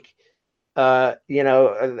speak, this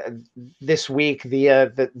week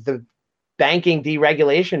the banking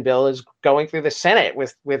deregulation bill is going through the Senate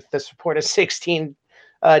with the support of 16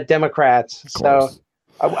 Democrats. So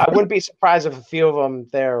I wouldn't be surprised if a few of them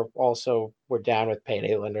there also were down with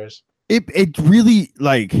payday lenders. It really,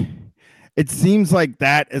 like, it seems like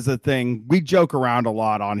that is a thing. We joke around a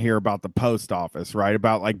lot on here about the post office, right?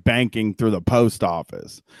 About like banking through the post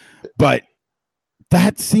office. But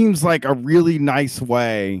that seems like a really nice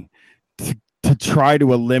way to try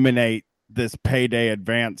to eliminate this payday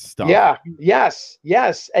advance stuff. Yeah.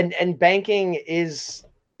 Yes. And banking is,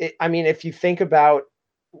 I mean, if you think about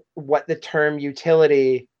what the term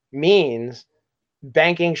utility means,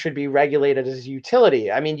 banking should be regulated as utility.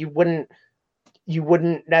 I mean, you wouldn't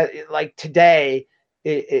like today,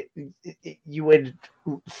 you would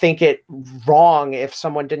think it wrong if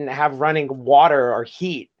someone didn't have running water or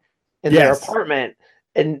heat in their apartment.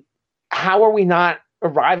 And how are we not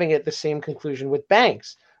arriving at the same conclusion with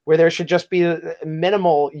banks, where there should just be a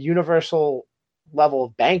minimal universal level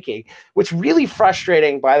of banking? What's really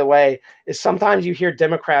frustrating, by the way, is sometimes you hear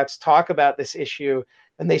Democrats talk about this issue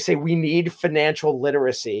and they say we need financial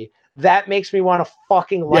literacy. That makes me want to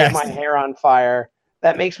fucking light my hair on fire.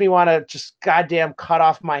 That makes me want to just goddamn cut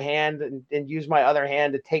off my hand and use my other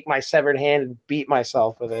hand to take my severed hand and beat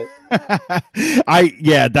myself with it.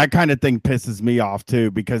 That kind of thing pisses me off too,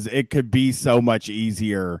 because it could be so much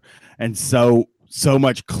easier and so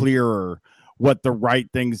much clearer what the right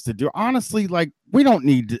things to do. Honestly, like,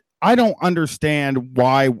 I don't understand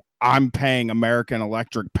why I'm paying American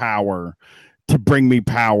Electric Power to bring me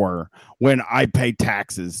power when I pay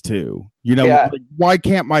taxes too. Like, why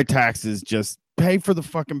can't my taxes just pay for the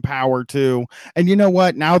fucking power too? And you know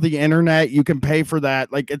what? Now the internet, you can pay for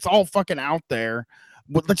that. Like, it's all fucking out there.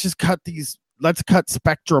 But let's cut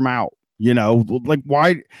Spectrum out. Like,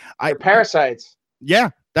 why? They're parasites.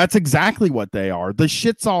 Yeah. That's exactly what they are. The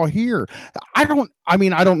shit's all here. I don't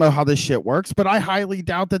know how this shit works, but I highly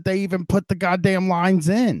doubt that they even put the goddamn lines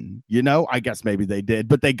in. I guess maybe they did,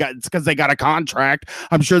 but it's because they got a contract.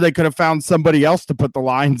 I'm sure they could have found somebody else to put the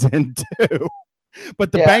lines in too.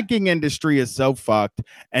 But the banking industry is so fucked,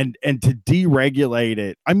 and to deregulate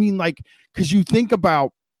it, I mean, like, because you think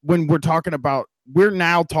about when we're talking about we're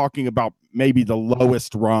now talking about maybe the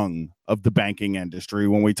lowest rung of the banking industry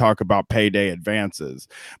when we talk about payday advances,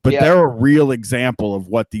 but they're a real example of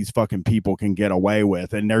what these fucking people can get away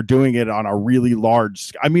with, and they're doing it on a really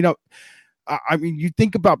large. I mean, you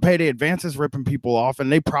think about payday advances ripping people off,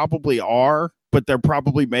 and they probably are, but they're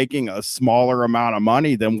probably making a smaller amount of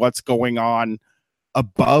money than what's going on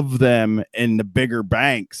above them in the bigger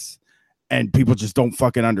banks. And people just don't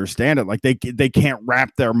fucking understand it. Like they can't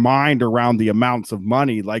wrap their mind around the amounts of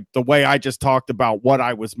money. Like the way I just talked about what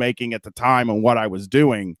I was making at the time and what I was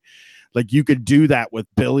doing. Like you could do that with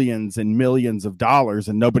billions and millions of dollars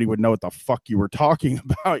and nobody would know what the fuck you were talking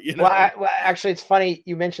about. You know? Well, actually, it's funny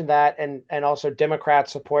you mentioned that, and also Democrat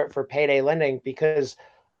support for payday lending, because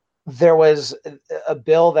there was a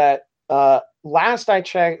bill that last I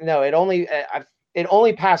checked, no, it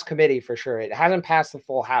only passed committee for sure. It hasn't passed the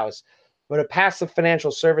full House, but it passed the Financial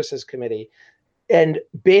Services Committee. And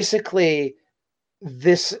basically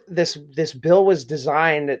this bill was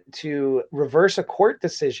designed to reverse a court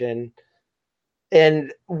decision.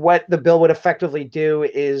 And what the bill would effectively do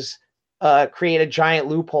is create a giant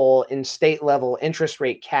loophole in state level interest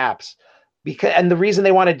rate caps. And the reason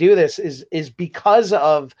they want to do this is because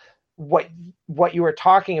of what you were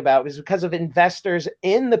talking about, is because of investors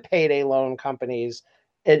in the payday loan companies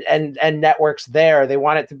and networks there. They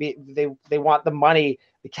want it to be, they want the money,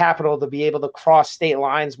 the capital, to be able to cross state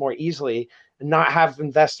lines more easily and not have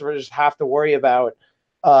investors have to worry about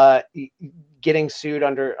getting sued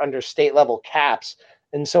under state level caps.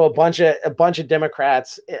 And so a bunch of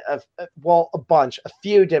Democrats, a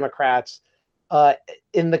few Democrats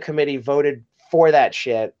in the committee voted for that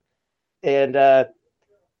shit. And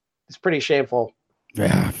it's pretty shameful.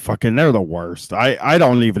 Yeah, fucking, they're the worst. I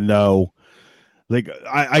don't even know. Like,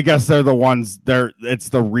 I guess they're the ones. They're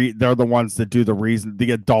the ones that do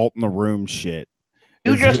the adult in the room shit.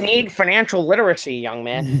 You just need financial literacy, young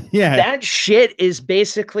man. Yeah, that shit is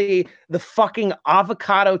basically the fucking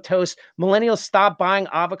avocado toast. Millennials stop buying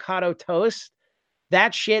avocado toast.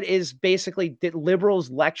 That shit is basically liberals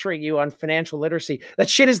lecturing you on financial literacy. That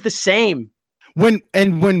shit is the same. When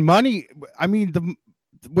money, I mean,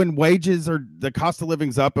 when wages are, the cost of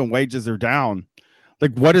living's up and wages are down.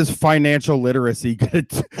 Like, what is financial literacy going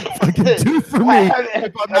to fucking do for me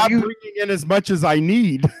if I'm not bringing in as much as I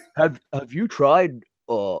need? Have you tried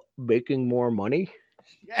making more money?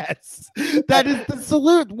 Yes, that is the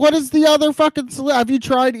salute. What is the other fucking salute? Have you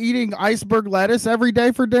tried eating iceberg lettuce every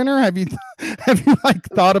day for dinner? Have you like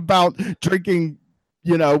thought about drinking,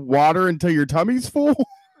 water until your tummy's full?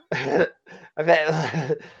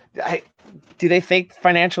 Do they think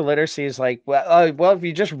financial literacy is like, well, if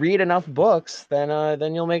you just read enough books, then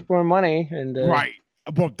you'll make more money? And right.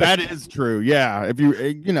 Well, that is true. Yeah. If you,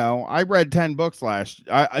 I read 10 books I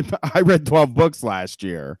read 12 books last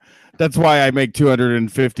year. That's why I make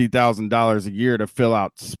 $250,000 a year to fill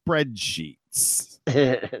out spreadsheets.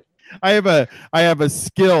 I have a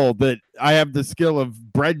skill that I have the skill of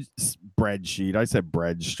breadsheet. I said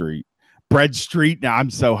bread street. Now I'm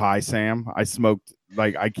so high, Sam. I smoked,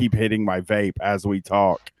 like, I keep hitting my vape as we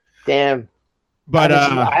talk. Damn. But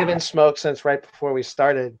I haven't smoked since right before we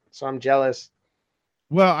started, so I'm jealous.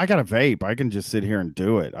 Well, I got a vape. I can just sit here and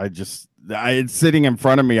do it. It's sitting in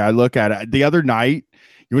front of me. I look at it. The other night,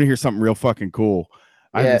 you want to hear something real fucking cool?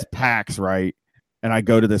 I have this PAX, right? And I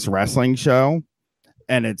go to this wrestling show,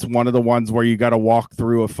 and it's one of the ones where you got to walk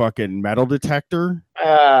through a fucking metal detector.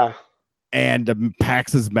 And the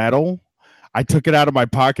PAX is metal. I took it out of my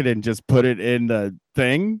pocket and just put it in the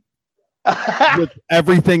thing with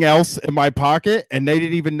everything else in my pocket, and they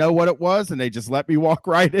didn't even know what it was, and they just let me walk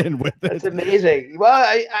right in with it. It's amazing.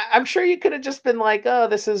 Well, I'm sure you could have just been like, oh,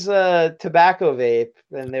 this is a tobacco vape,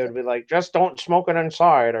 and they would be like, just don't smoke it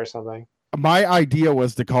inside or something. My idea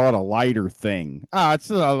was to call it a lighter thing.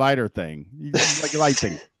 It's a lighter thing. Like a light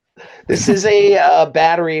thing. This is a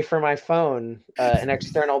battery for my phone, an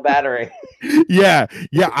external battery. Yeah.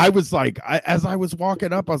 I was like, as I was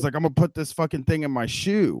walking up, I was like, I'm gonna put this fucking thing in my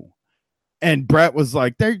shoe. And Brett was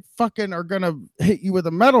like, they fucking are gonna hit you with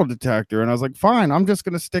a metal detector. And I was like, fine, I'm just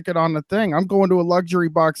gonna stick it on the thing. I'm going to a luxury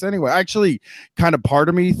box anyway. Actually, kind of part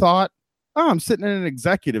of me thought, oh, I'm sitting in an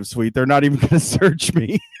executive suite. They're not even gonna search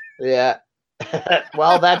me. Yeah.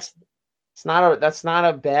 Well, that's not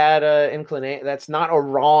a bad inclination. That's not a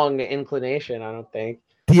wrong inclination, I don't think.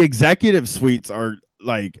 The executive suites are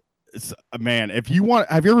like, man, have you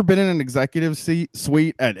ever been in an executive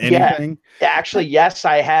suite at anything? Yeah, actually, yes,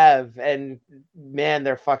 I have. And man,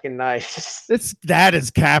 they're fucking nice. That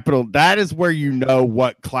is capital. That is where you know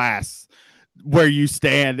what class, where you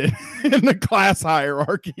stand in the class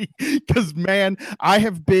hierarchy. Because man,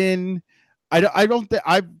 I've been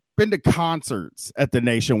been to concerts at the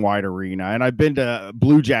Nationwide Arena, and I've been to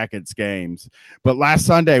Blue Jackets games. But last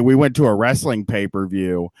Sunday we went to a wrestling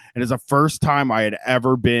pay-per-view, and it's the first time I had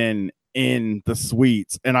ever been in the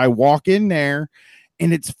suites. And I walk in there,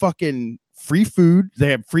 and it's fucking free food.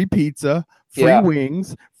 They have free pizza, free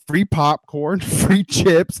wings, free popcorn, free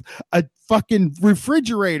chips, a fucking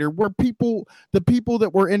refrigerator where the people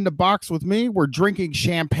that were in the box with me were drinking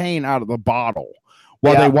champagne out of the bottle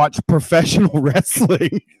while they watch professional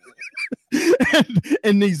wrestling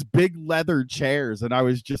in these big leather chairs. And I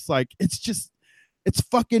was just like, it's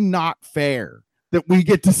fucking not fair that we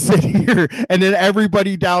get to sit here and then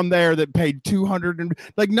everybody down there that paid 200 and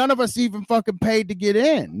like none of us even fucking paid to get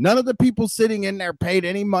in. None of the people sitting in there paid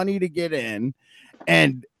any money to get in.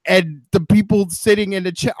 And the people sitting in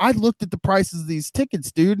the chair, I looked at the prices of these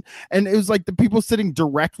tickets, dude, and it was like the people sitting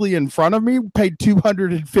directly in front of me paid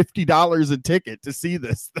 $250 a ticket to see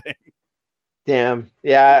this thing. Damn.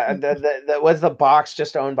 Yeah. That was the box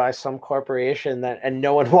just owned by some corporation and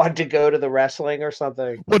no one wanted to go to the wrestling or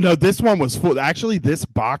something. Well, no, this one was full. Actually, this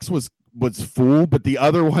box was full, but the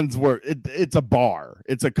other ones were, it's a bar.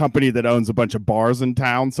 It's a company that owns a bunch of bars in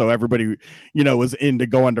town. So everybody, was into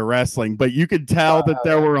going to wrestling, but you could tell that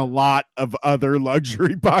there were a lot of other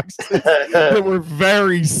luxury boxes that were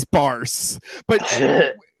very sparse. But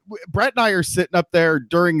Brett and I are sitting up there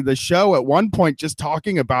during the show at one point, just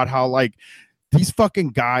talking about how like, these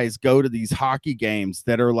fucking guys go to these hockey games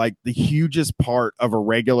that are like the hugest part of a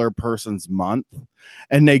regular person's month.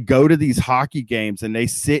 And they go to these hockey games and they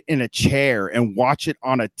sit in a chair and watch it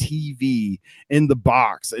on a TV in the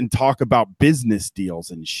box and talk about business deals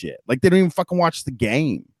and shit. Like they don't even fucking watch the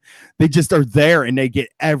game. They just are there and they get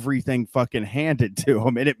everything fucking handed to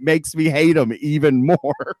them. And it makes me hate them even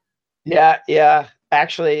more. Yeah. Yeah.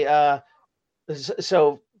 Actually,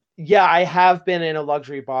 so yeah, I have been in a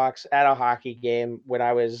luxury box at a hockey game when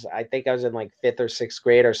I think I was in like 5th or 6th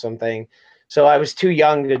grade or something. So I was too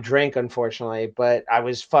young to drink, unfortunately, but I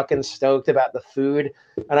was fucking stoked about the food.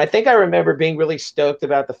 And I think I remember being really stoked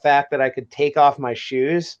about the fact that I could take off my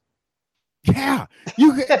shoes. Yeah,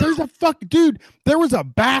 there's a dude. There was a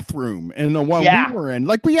bathroom in the one we were in.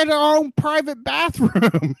 Like we had our own private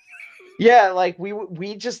bathroom. Yeah, like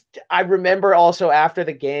I remember also after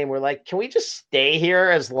the game, we're like, can we just stay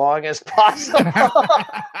here as long as possible?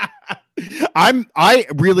 I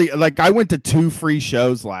really like, I went to 2 free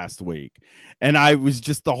shows last week and I was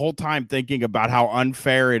just the whole time thinking about how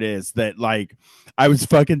unfair it is that like I was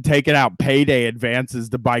fucking taking out payday advances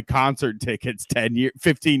to buy concert tickets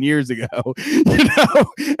 15 years ago,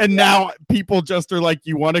 and now people just are like,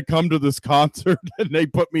 you want to come to this concert? And they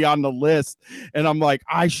put me on the list and I'm like,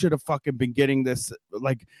 I should have fucking been getting this.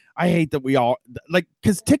 Like, I hate that we all like,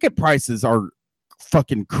 because ticket prices are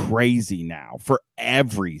fucking crazy now for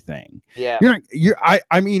everything. Yeah.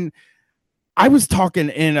 I mean, I was talking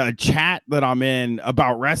in a chat that I'm in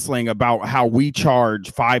about wrestling about how we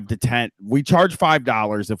charge we charge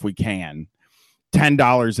 $5 if we can,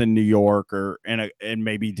 $10 in New York or in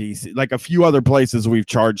maybe DC, like a few other places we've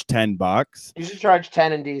charged $10. You should charge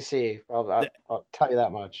 10 in DC. I'll tell you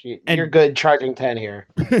that much. You're good charging 10 here.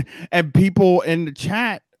 And people in the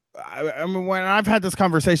chat, I mean, when I've had this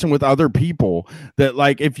conversation with other people that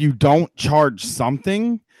like, if you don't charge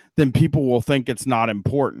something, then people will think it's not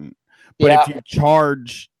important. But if you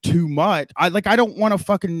charge too much, I don't want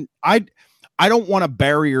a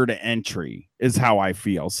barrier to entry is how I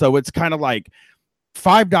feel. So it's kind of like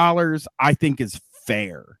 $5 I think is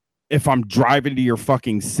fair if I'm driving to your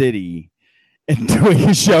fucking city and doing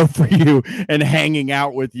a show for you and hanging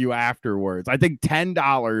out with you afterwards. I think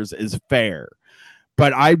 $10 is fair.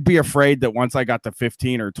 But I'd be afraid that once I got to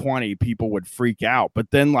 15 or 20, people would freak out.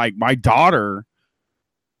 But then like my daughter,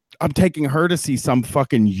 I'm taking her to see some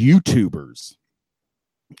fucking YouTubers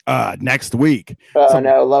next week. Oh,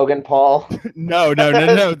 no, Logan Paul. No.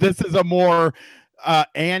 This is a more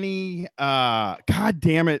Annie. God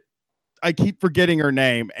damn it. I keep forgetting her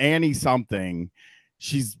name. Annie something.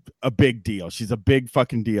 She's a big deal. She's a big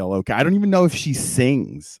fucking deal. Okay. I don't even know if she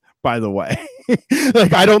sings, by the way.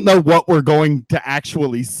 Like, I don't know what we're going to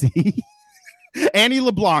actually see. Annie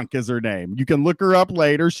LeBlanc is her name. You can look her up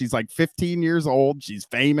later. She's like 15 years old. She's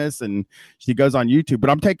famous and she goes on YouTube, but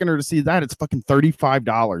I'm taking her to see that. It's fucking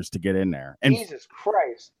 $35 to get in there. And Jesus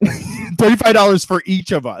Christ. $35 for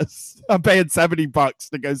each of us. I'm paying $70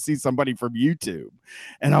 to go see somebody from YouTube.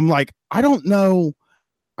 And I'm like, I don't know.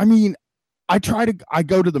 I mean, I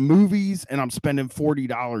go to the movies and I'm spending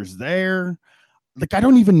 $40 there. Like, I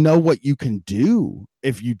don't even know what you can do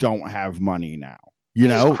if you don't have money now. You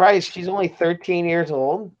know, Christ, she's only 13 years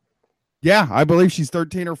old. Yeah, I believe she's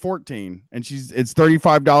 13 or 14, and it's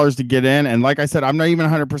 $35 to get in. And like I said, I'm not even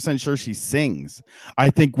 100% sure she sings.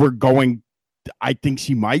 I think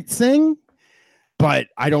she might sing, but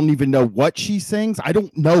I don't even know what she sings. I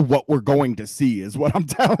don't know what we're going to see, is what I'm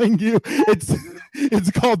telling you.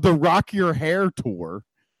 It's called the Rock Your Hair Tour.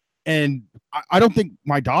 And I don't think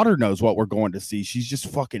my daughter knows what we're going to see. She's just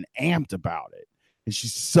fucking amped about it. And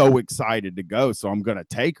she's so excited to go. So I'm going to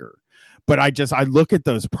take her. But I look at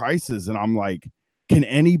those prices and I'm like, can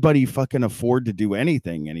anybody fucking afford to do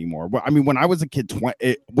anything anymore? Well, I mean, when I was a kid,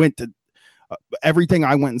 it went to everything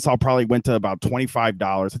I went and saw probably went to about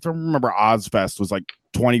 $25. I remember Ozfest was like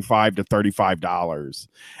 $25 to $35.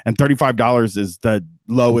 And $35 is the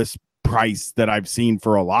lowest price that I've seen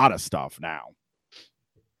for a lot of stuff now.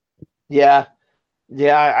 Yeah.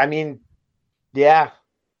 I mean, yeah.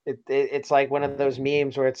 It's like one of those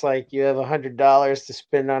memes where it's like you have $100 to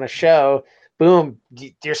spend on a show. Boom,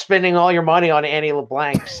 you're spending all your money on Annie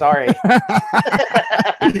LeBlanc. Sorry.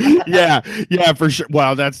 yeah, for sure.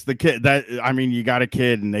 Well, that's the kid. You got a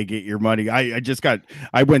kid and they get your money.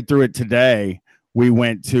 I went through it today. We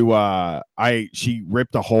went to she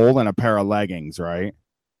ripped a hole in a pair of leggings, right?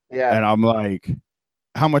 Yeah. And I'm like,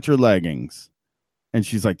 how much are leggings? And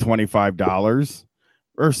she's like, $25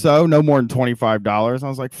 or so, no more than $25. I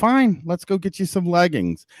was like, fine, let's go get you some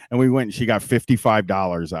leggings. And we went and she got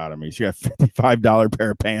 $55 out of me. She got $55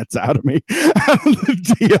 pair of pants out of me.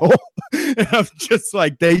 The deal. And I'm just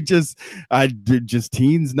like,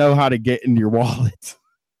 teens know how to get in your wallet.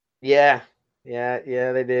 Yeah,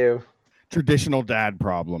 they do. Traditional dad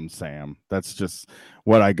problems, Sam. That's just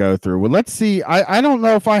what I go through. Well, let's see. I don't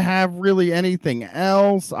know if I have really anything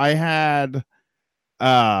else. I had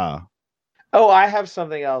Oh, I have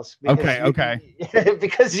something else. Okay.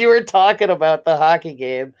 Because you were talking about the hockey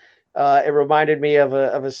game, it reminded me of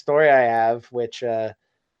a story I have, which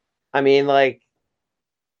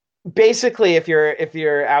basically, if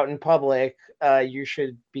you're out in public, you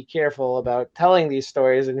should be careful about telling these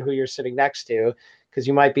stories and who you're sitting next to, because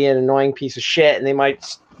you might be an annoying piece of shit, and they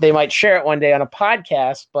might share it one day on a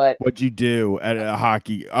podcast. But what'd you do at a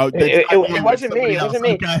hockey? Oh, it wasn't me. It wasn't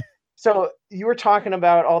me. Okay. So you were talking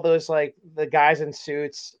about all those, like, the guys in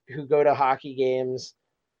suits who go to hockey games,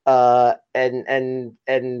 and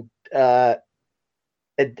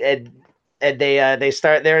they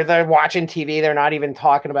start they're watching TV. They're not even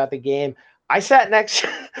talking about the game. I sat next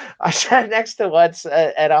to once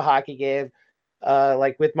at a hockey game,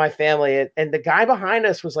 like with my family, and the guy behind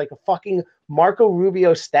us was like a fucking Marco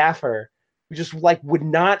Rubio staffer who just like would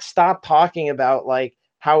not stop talking about like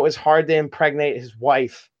how it was hard to impregnate his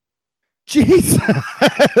wife. Jesus.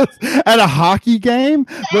 At a hockey game?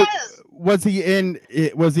 Yes. Was he in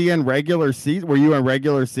regular seats? Were you in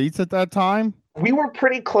regular seats at that time? We were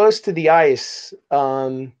pretty close to the ice.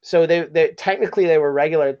 So they technically they were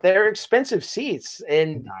regular. They're expensive seats.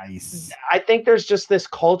 And nice. I think there's just this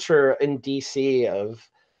culture in DC of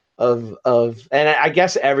and I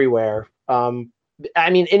guess everywhere.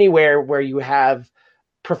 Anywhere where you have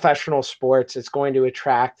professional sports, it's going to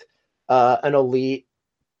attract an elite,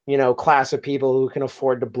 class of people who can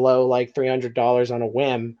afford to blow like $300 on a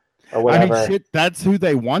whim or whatever. That's who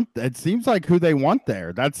they want. It seems like who they want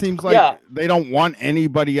there. That seems like they don't want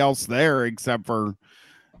anybody else there except for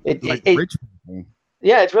rich people.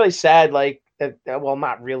 Yeah, it's really sad. Like, well,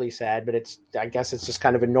 not really sad, but I guess it's just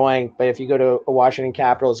kind of annoying. But if you go to a Washington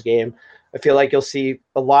Capitals game, I feel like you'll see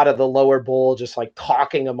a lot of the lower bowl just like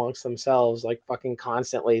talking amongst themselves, like fucking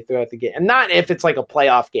constantly throughout the game. And not if it's like a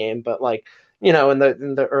playoff game, but like, in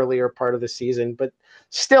the earlier part of the season. But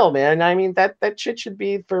still, man, I mean, that shit should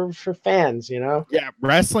be for fans, Yeah,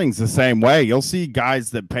 wrestling's the same way. You'll see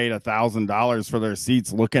guys that paid $1,000 for their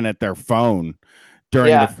seats looking at their phone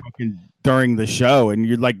during the show, and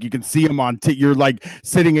you're like, you can see them on you're like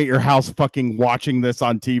sitting at your house fucking watching this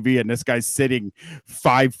on TV, and this guy's sitting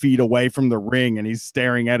 5 feet away from the ring and he's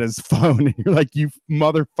staring at his phone, and you're like, you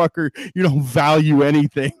motherfucker, you don't value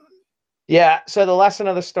anything. Yeah, so the lesson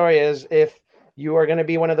of the story is, if you are going to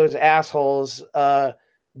be one of those assholes,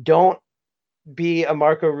 don't be a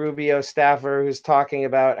Marco Rubio staffer who's talking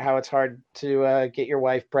about how it's hard to get your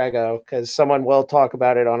wife preggo, because someone will talk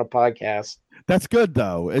about it on a podcast. That's good,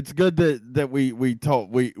 though. It's good that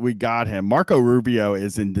we got him. Marco Rubio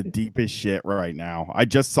is in the deepest shit right now. I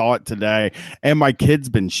just saw it today, and my kid's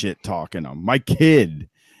been shit talking him. My kid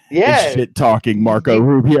is shit talking Marco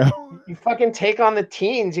Rubio. You fucking take on the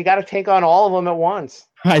teens. You got to take on all of them at once.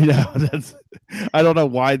 I know I don't know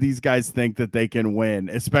why these guys think that they can win,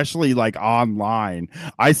 especially like online.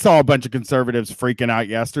 I saw a bunch of conservatives freaking out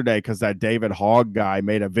yesterday because that David Hogg guy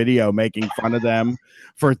made a video making fun of them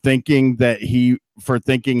for thinking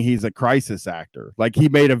he's a crisis actor. Like he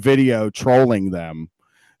made a video trolling them,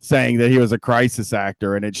 saying that he was a crisis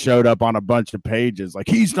actor, and it showed up on a bunch of pages. Like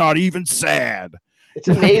he's not even sad. It's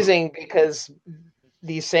amazing because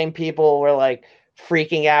these same people were like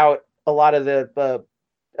freaking out a lot of the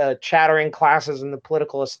chattering classes in the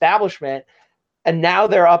political establishment, and now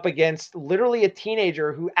they're up against literally a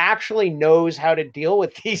teenager who actually knows how to deal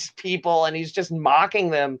with these people, and he's just mocking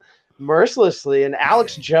them mercilessly. And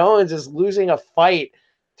Alex Jones is losing a fight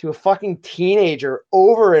to a fucking teenager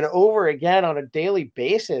over and over again on a daily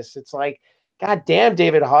basis. It's like, God damn,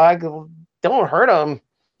 David Hogg, don't hurt him.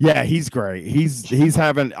 Yeah, he's great.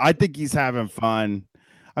 I think he's having fun.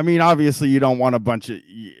 I mean, obviously you don't want a bunch of,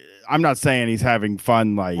 I'm not saying he's having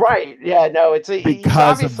fun like right. Yeah, no, he's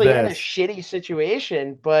obviously in a shitty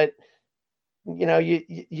situation, but you know,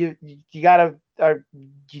 you gotta,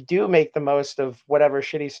 you do make the most of whatever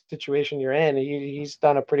shitty situation you're in. He's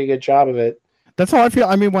done a pretty good job of it. That's how I feel.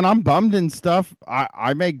 I mean, when I'm bummed and stuff,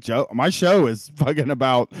 I make joke. My show is fucking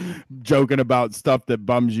about joking about stuff that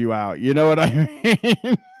bums you out. You know what I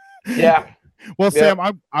mean? Yeah. Well, Sam,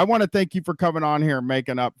 I want to thank you for coming on here and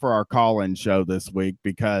making up for our call-in show this week,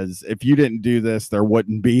 because if you didn't do this, there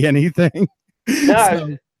wouldn't be anything.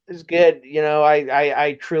 No, it's good. You know,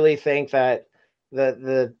 I truly think that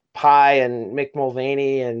the Pie and Mick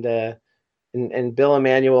Mulvaney and Bill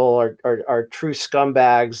Emanuel are true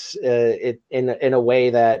scumbags in a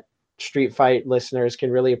way that Street Fight listeners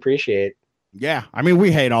can really appreciate. Yeah, I mean,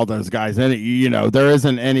 we hate all those guys, and you know, there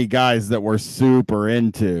isn't any guys that we're super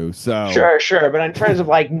into. So sure, but in terms of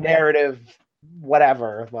like narrative,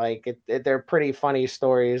 whatever, like they're pretty funny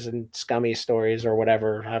stories and scummy stories or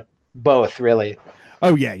whatever. Both, really.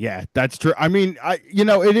 Oh yeah, that's true. I mean,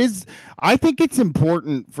 it is. I think it's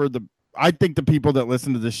important for I think the people that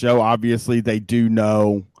listen to the show, obviously, they do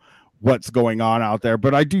know what's going on out there,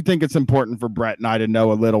 but I do think it's important for Brett and I to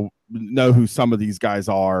know who some of these guys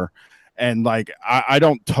are. And like, I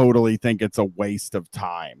don't totally think it's a waste of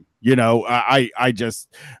time. You know, I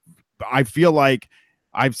feel like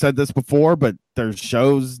I've said this before, but there's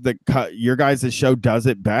shows that your guys' show does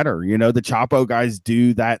it better. You know, the Chapo guys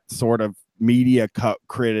do that sort of media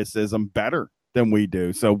criticism better than we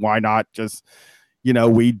do. So why not just, you know,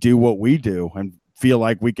 we do what we do and feel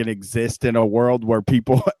like we can exist in a world where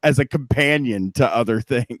people as a companion to other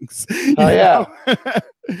things. Oh, yeah.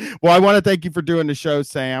 Well, I want to thank you for doing the show,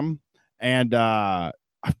 Sam. And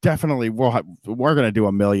definitely we're going to do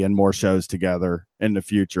a million more shows together in the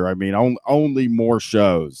future. I mean, only more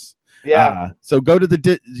shows. Yeah. So go to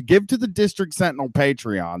give to the District Sentinel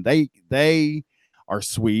Patreon. They are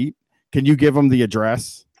sweet. Can you give them the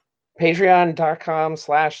address?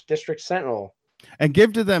 Patreon.com/District Sentinel. And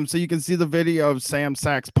give to them so you can see the video of Sam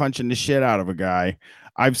Sachs punching the shit out of a guy.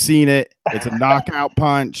 I've seen it. It's a knockout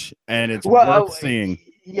punch, and it's worth seeing.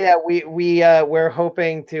 Yeah, we're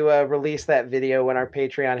hoping to release that video when our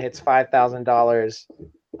Patreon hits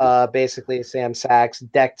 $5,000. Basically, Sam Sachs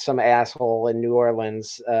decked some asshole in New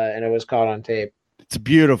Orleans, and it was caught on tape. It's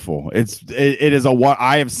beautiful. It is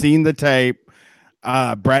I have seen the tape.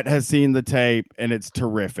 Brett has seen the tape, and it's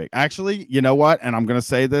terrific. Actually, you know what? And I'm going to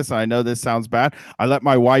say this. I know this sounds bad. I let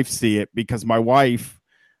my wife see it because my wife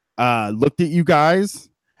looked at you guys,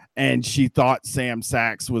 and she thought Sam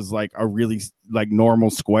Sachs was like a really like normal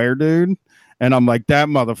square dude. And I'm like, that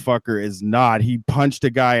motherfucker is not. He punched a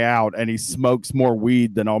guy out, and he smokes more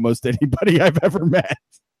weed than almost anybody I've ever met.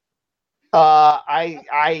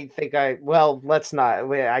 I think let's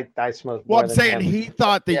not. I smoke. Well, I'm saying he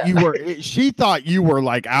thought that she thought you were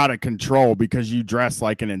like out of control because you dress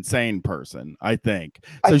like an insane person. I think.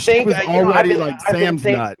 So she was already like Sam's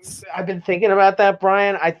nuts. I've been thinking about that,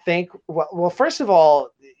 Brian. I think. Well, first of all,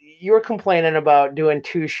 you were complaining about doing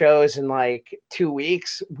 2 shows in like 2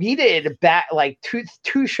 weeks. We did like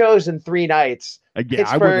two shows in 3 nights. Again,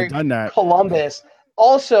 I wouldn't have done that. Columbus.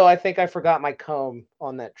 Also, I think I forgot my comb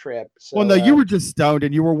on that trip. So, well, no, you were just stoned,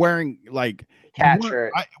 and you were wearing like cat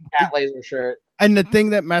laser shirt. And the thing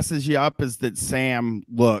that messes you up is that Sam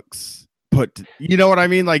looks you know what I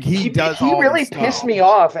mean? Like he does. He really pissed me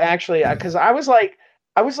off, actually, because I was like,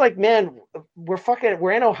 man,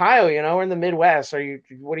 we're in Ohio, you know, we're in the Midwest.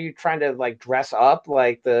 What are you trying to like dress up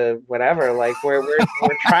like the whatever? Like we're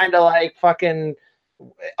trying to like fucking.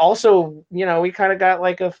 Also, you know, we kind of got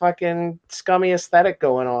like a fucking scummy aesthetic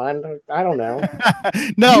going on. I don't know.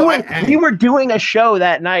 No, we were doing a show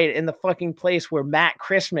that night in the fucking place where Matt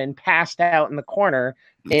Chrisman passed out in the corner,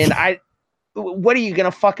 and what are you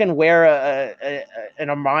gonna fucking wear an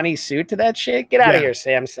Armani suit to that shit? Get out of here,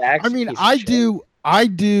 Sam Sachs. I mean, I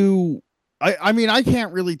mean, I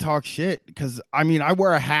can't really talk shit because I mean, I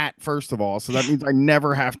wear a hat first of all, so that means I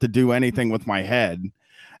never have to do anything with my head,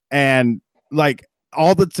 and like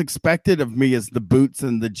all that's expected of me is the boots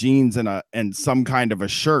and the jeans and some kind of a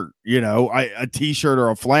shirt, you know, a t-shirt or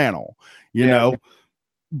a flannel, you know,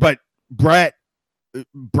 but Brett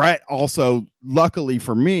also, luckily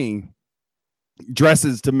for me,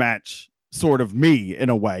 dresses to match sort of me in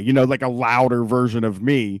a way, you know, like a louder version of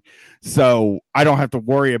me, so I don't have to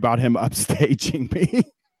worry about him upstaging me.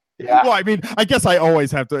 Yeah. Well, I mean, I guess I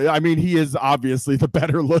always have to. I mean, he is obviously the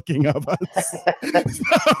better looking of us, so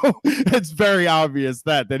it's very obvious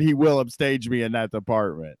that he will upstage me in that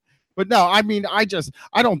department. But no, I mean, I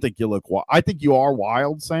don't think you look wild. I think you are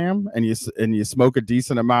wild, Sam, and you smoke a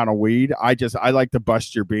decent amount of weed. I like to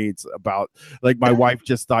bust your beats about, like, my wife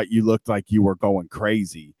just thought you looked like you were going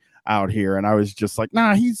crazy out here, and I was just like,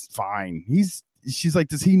 nah, he's fine. She's like,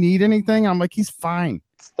 does he need anything? I'm like, he's fine.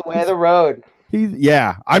 It's the way of the road.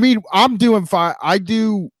 Yeah. I mean, I'm doing fine.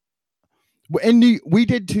 We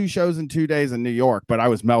did 2 shows in 2 days in New York, but I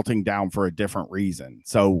was melting down for a different reason.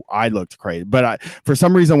 So I looked crazy. But for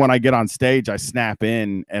some reason, when I get on stage, I snap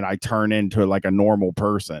in and I turn into like a normal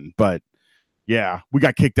person. But yeah, we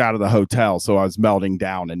got kicked out of the hotel, so I was melting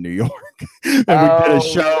down in New York. And we did a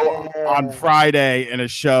show on Friday and a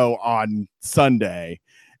show on Sunday.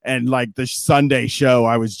 And like the Sunday show,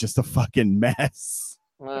 I was just a fucking mess.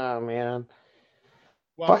 Oh, man.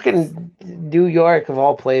 Fucking New York, of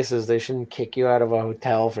all places, they shouldn't kick you out of a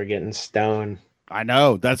hotel for getting stoned. I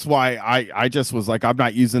know. That's why I just was like, I'm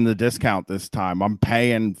not using the discount this time. I'm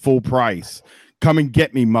paying full price. Come and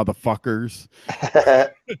get me, motherfuckers.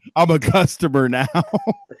 I'm a customer now.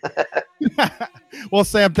 Well,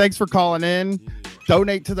 Sam, thanks for calling in.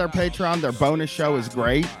 Donate to their Patreon. Their bonus show is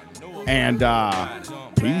great. And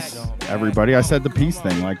peace, everybody. I said the peace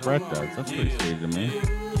thing like Brett does. That's pretty sweet to me.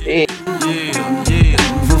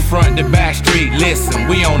 From front to back street, listen,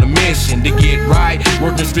 we on a mission to get right.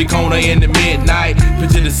 Working street corner in the midnight.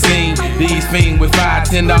 Picture the scene, these fiends with $5,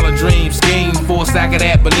 $10 dream schemes. For a sack of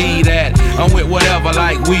that, believe that. I'm with whatever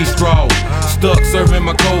like we stroll. Stuck serving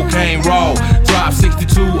my cocaine raw. Drop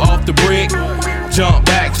 62 off the brick. Jump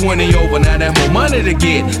back 20 over, now that's more money to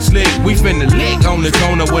get. Slick, we finna lick on the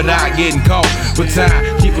corner without getting caught. But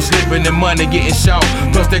time, keep us slipping and money getting short.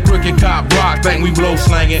 Plus that crooked cop Brock think we blow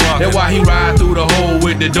slanging. That's why he ride through the hole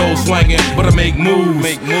with the dough swinging. But I make moves,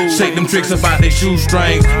 shake them tricks about they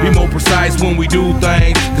shoestrings. Be more precise when we do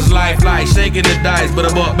things. Cause life like shaking the dice, but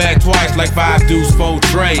I buck back twice like 5 deuce 4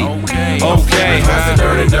 trade. Okay,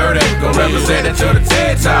 dirty, gon' represent it to the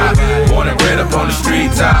TED top. Born and bred up on the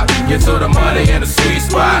street top. Get to the money and the sweet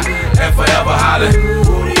spot, and forever hollering.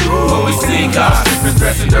 When we see cops, been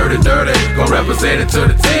dressing dirty, gon' represent it to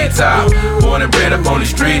the T-top. Born and bred up on the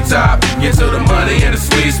street top. Get to the money in the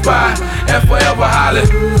sweet spot, and forever hollering.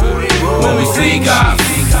 When we see cops.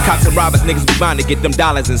 Cops and robbers, niggas be bound to get them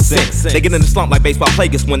dollars and cents. They get in the slump like baseball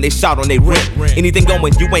players when they shout on they rent. Anything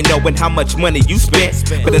going, you ain't knowing how much money you spent.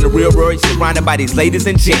 But in the real world, you're surrounded by these ladies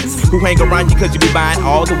and gents who hang around you cause you be buying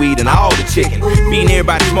all the weed and all the chicken. Being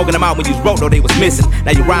everybody smoking them out when you broke, though they was missing.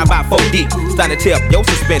 Now you ride by 4 deep, starting to tear up your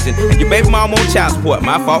suspension. And your baby mom on child support,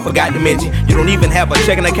 my fault, forgot to mention. You don't even have a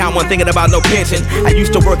checking account, one thinking about no pension. I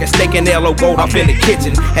used to work at Steak and L.O. Gold off in the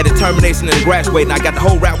kitchen. Had determination and graduating, I got the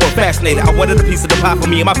whole rap world fascinated. I wanted a piece of the pie for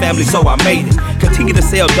me and my family, so I made it. Continue to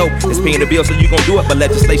sell dope, it's paying the bill, so you gon' do it. But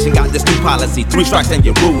legislation got this new policy, 3 strikes and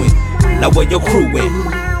you're ruined. Now where your crew in?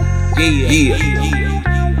 Yeah.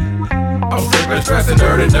 I'm stripping, dressing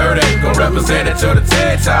dirty, gon' represent it to the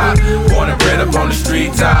TED top. Born and bred up on the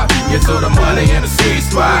street top. Get to the money in the sweet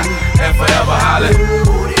spot, and forever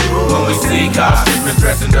hollering. When we see cops, stripping,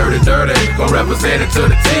 dressing dirty, gon' represent it to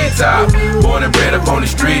the T-top. Born and bred up on the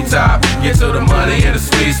street top. Get to the money in the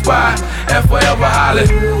sweet spot, and forever hollering.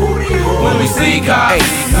 When we see cops.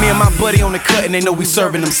 Hey, me and my buddy on the cut and they know we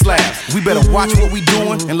serving them slabs. We better watch what we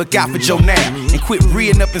doing and look out for Joe Nab. And quit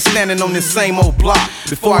reading up and standing on this same old block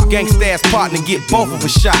before our gangsta ass partner get both of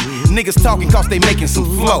us shot. Niggas talking cause they making some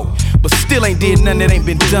flow, but still ain't did nothing that ain't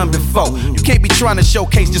been done before. You can't be trying to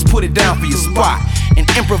showcase, just put it down for your spot and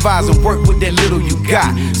improvise and work with that little you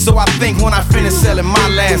got. So I think when I finish selling my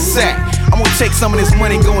last sack, I'm gonna take some of this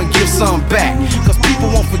money, go and give some back. Cause people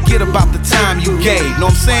won't forget about the time you gave, know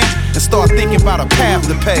what I'm saying? And start thinking about a path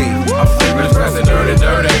to pay. I'm stripping, dressing dirty,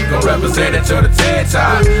 gon' represent it to the TED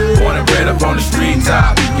top. Born and bred up on the street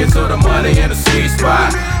top. Get to the money in the sweet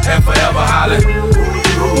spot, and forever hollering.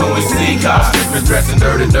 When we see cops, strippers dressing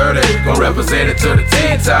dirty, gon' represent it to the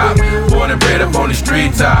T-top. Born and bred up on the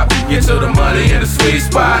street top, get to the money in the sweet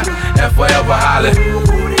spot, and forever hollin'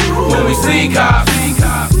 when we see cops.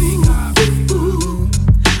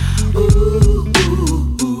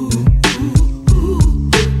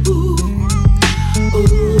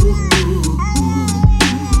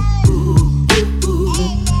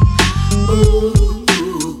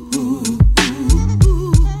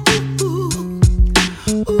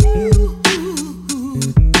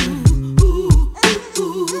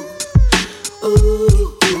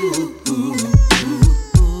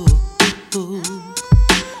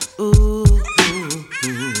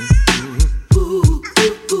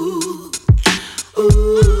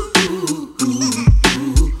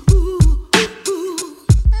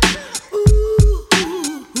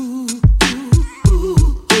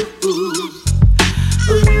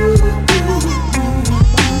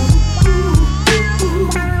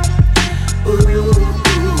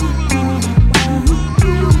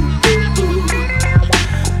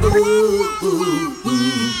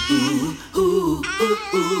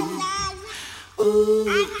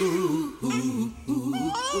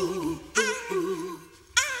 Ooh.